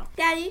radio.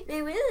 Daddy,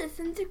 may we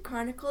listen to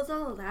Chronicles of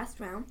the Last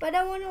Realm? But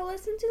I want to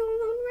listen to the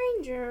Lone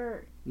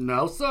Ranger.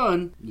 Now,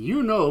 son,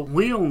 you know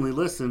we only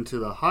listen to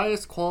the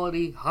highest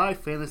quality, high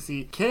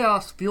fantasy,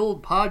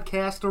 chaos-fueled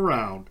podcast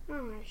around.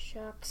 Oh,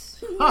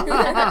 shucks.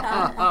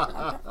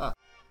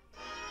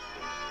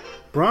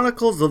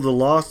 Chronicles of the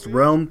Lost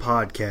Realm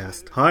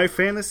podcast. High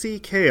fantasy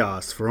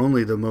chaos for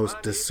only the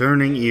most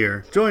discerning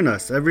ear. Join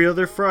us every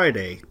other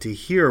Friday to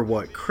hear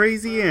what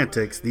crazy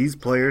antics these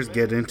players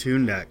get into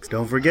next.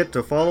 Don't forget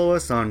to follow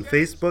us on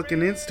Facebook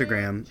and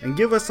Instagram and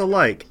give us a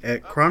like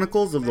at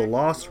Chronicles of the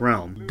Lost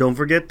Realm. Don't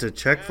forget to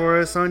check for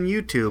us on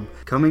YouTube,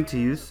 coming to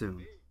you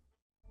soon.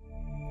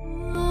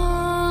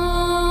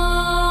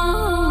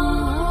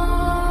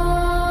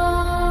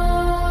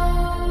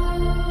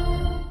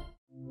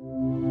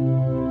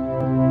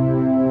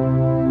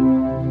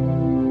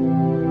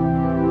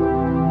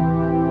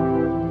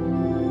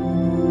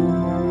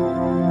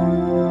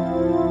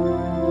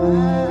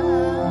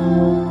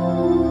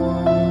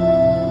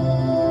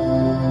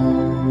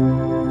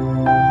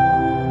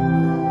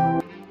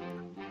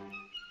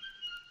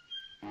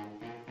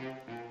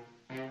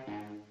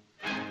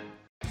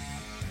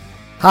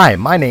 Hi,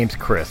 my name's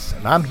Chris,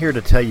 and I'm here to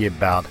tell you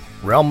about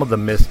Realm of the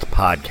Mist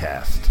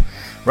podcast.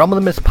 Realm of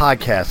the Mist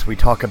podcast, we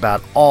talk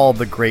about all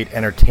the great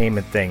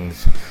entertainment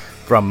things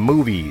from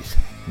movies,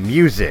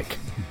 music,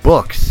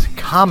 books,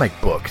 comic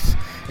books,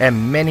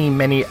 and many,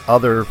 many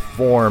other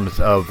forms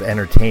of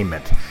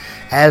entertainment,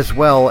 as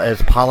well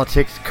as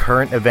politics,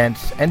 current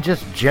events, and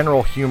just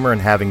general humor and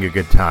having a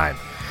good time.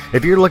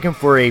 If you're looking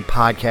for a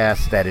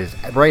podcast that is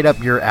right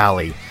up your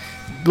alley,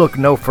 look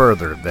no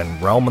further than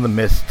Realm of the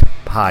Mist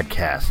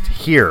podcast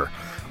here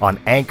on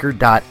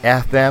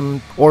Anchor.fm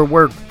or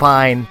where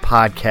fine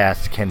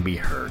podcasts can be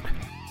heard.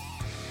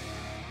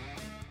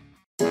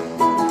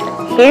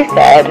 He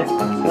said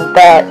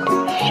that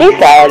she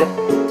said,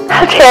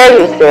 how dare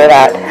you say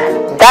that?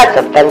 That's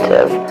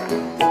offensive.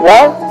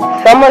 Well,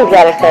 someone's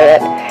gotta say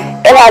it.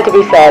 It had to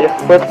be said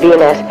with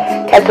Venus.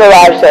 Catch the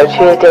live show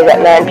Tuesdays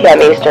at 9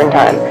 p.m. Eastern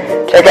Time.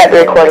 Check out the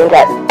recordings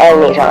at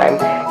any time.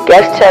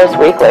 Guest host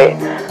weekly.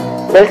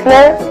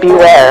 Listener,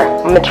 beware.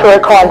 Mature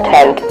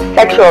content,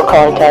 sexual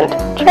content,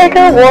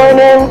 trigger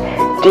warning.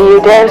 Do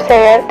you dare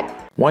say it?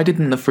 Why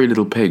didn't the Three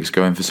Little Pigs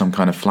go in for some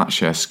kind of flat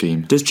share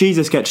scheme? Does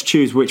Jesus get to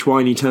choose which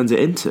wine he turns it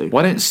into?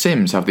 Why don't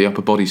Sims have the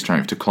upper body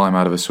strength to climb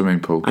out of a swimming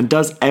pool? And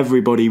does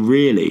everybody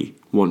really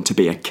want to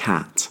be a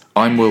cat?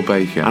 I'm Will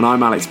Baker. And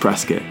I'm Alex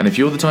Prescott. And if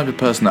you're the type of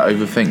person that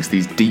overthinks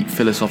these deep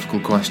philosophical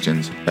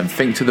questions, then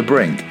Think to the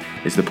Brink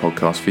is the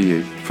podcast for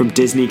you. From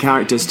Disney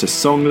characters to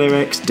song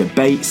lyrics,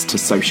 debates to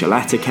social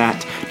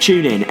etiquette,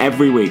 tune in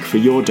every week for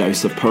your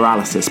dose of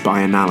paralysis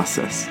by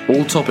analysis.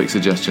 All topic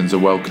suggestions are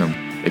welcome.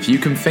 If you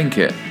can think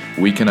it,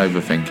 we can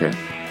overthink it.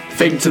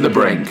 Think to the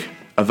Brink.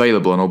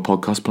 Available on all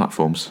podcast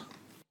platforms.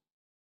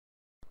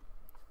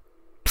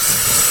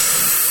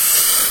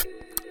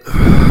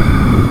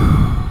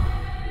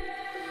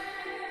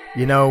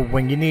 You know,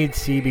 when you need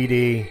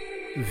CBD,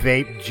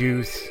 vape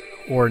juice,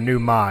 or a new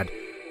mod,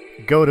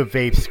 go to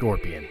Vape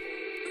Scorpion.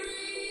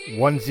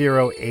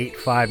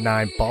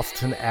 10859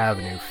 Boston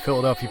Avenue,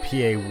 Philadelphia,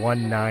 PA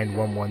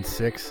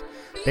 19116.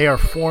 They are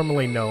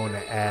formerly known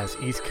as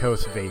East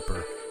Coast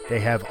Vapor. They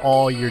have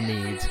all your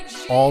needs,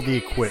 all the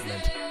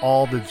equipment,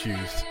 all the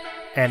juice.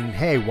 And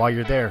hey, while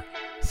you're there,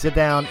 sit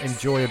down,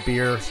 enjoy a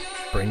beer,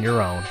 bring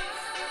your own,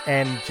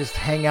 and just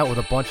hang out with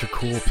a bunch of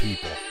cool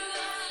people.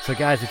 So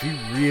guys, if you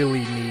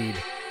really need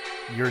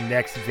your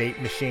next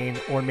vape machine,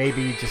 or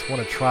maybe you just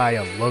want to try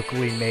a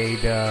locally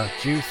made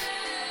juice,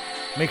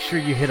 make sure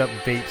you hit up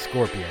Vape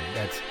Scorpion.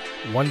 That's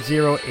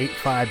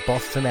 1085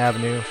 Boston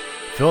Avenue,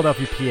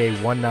 Philadelphia, PA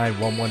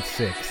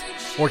 19116.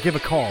 Or give a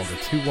call to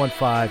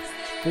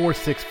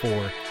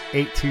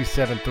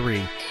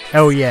 215-464-8273.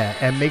 Oh yeah,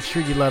 and make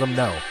sure you let them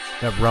know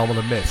that Realm of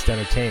the Mist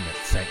Entertainment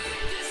sent you.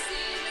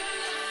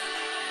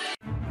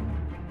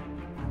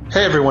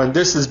 Hey everyone,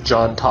 this is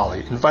John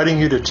Tolley, inviting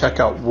you to check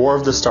out War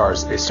of the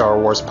Stars, a Star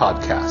Wars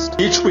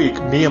podcast. Each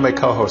week, me and my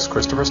co-host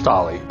Christopher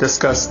Stolley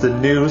discuss the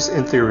news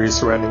and theories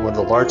surrounding one of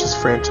the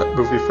largest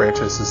movie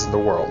franchises in the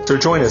world. So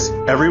join us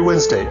every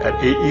Wednesday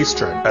at 8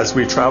 Eastern as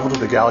we travel to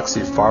the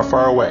galaxy far,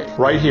 far away,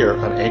 right here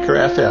on Anchor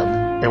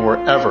FM and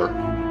wherever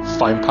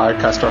fine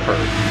podcasts are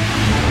heard.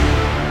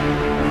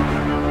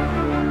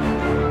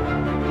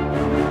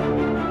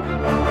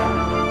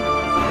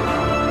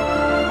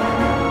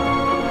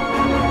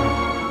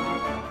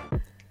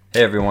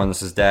 Hey everyone,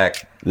 this is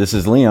Dak. This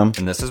is Liam.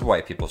 And this is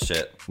White People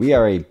Shit. We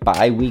are a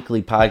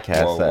bi-weekly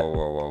podcast.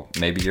 Whoa.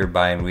 Maybe you're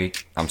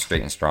bi-week. I'm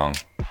straight and strong.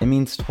 It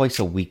means twice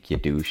a week, you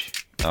douche.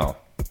 Oh,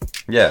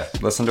 Yeah,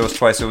 listen to us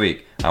twice a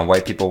week. On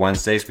White People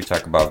Wednesdays, we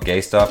talk about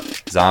gay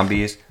stuff,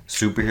 zombies,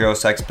 superhero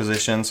sex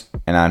positions.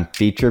 And on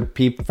Feature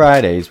Peep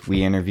Fridays,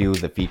 we interview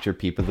the Feature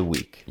Peep of the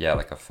Week. Yeah,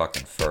 like a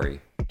fucking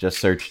furry. Just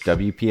search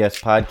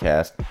WPS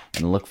Podcast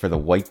and look for the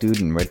white dude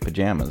in red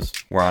pajamas.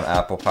 We're on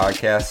Apple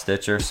Podcasts,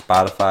 Stitcher,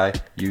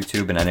 Spotify,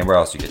 YouTube, and anywhere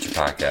else you get your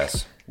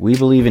podcasts. We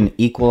believe in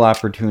equal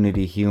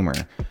opportunity humor,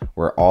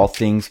 where all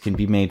things can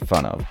be made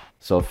fun of.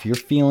 So if your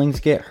feelings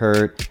get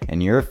hurt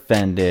and you're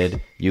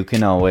offended, you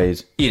can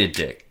always eat a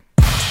dick.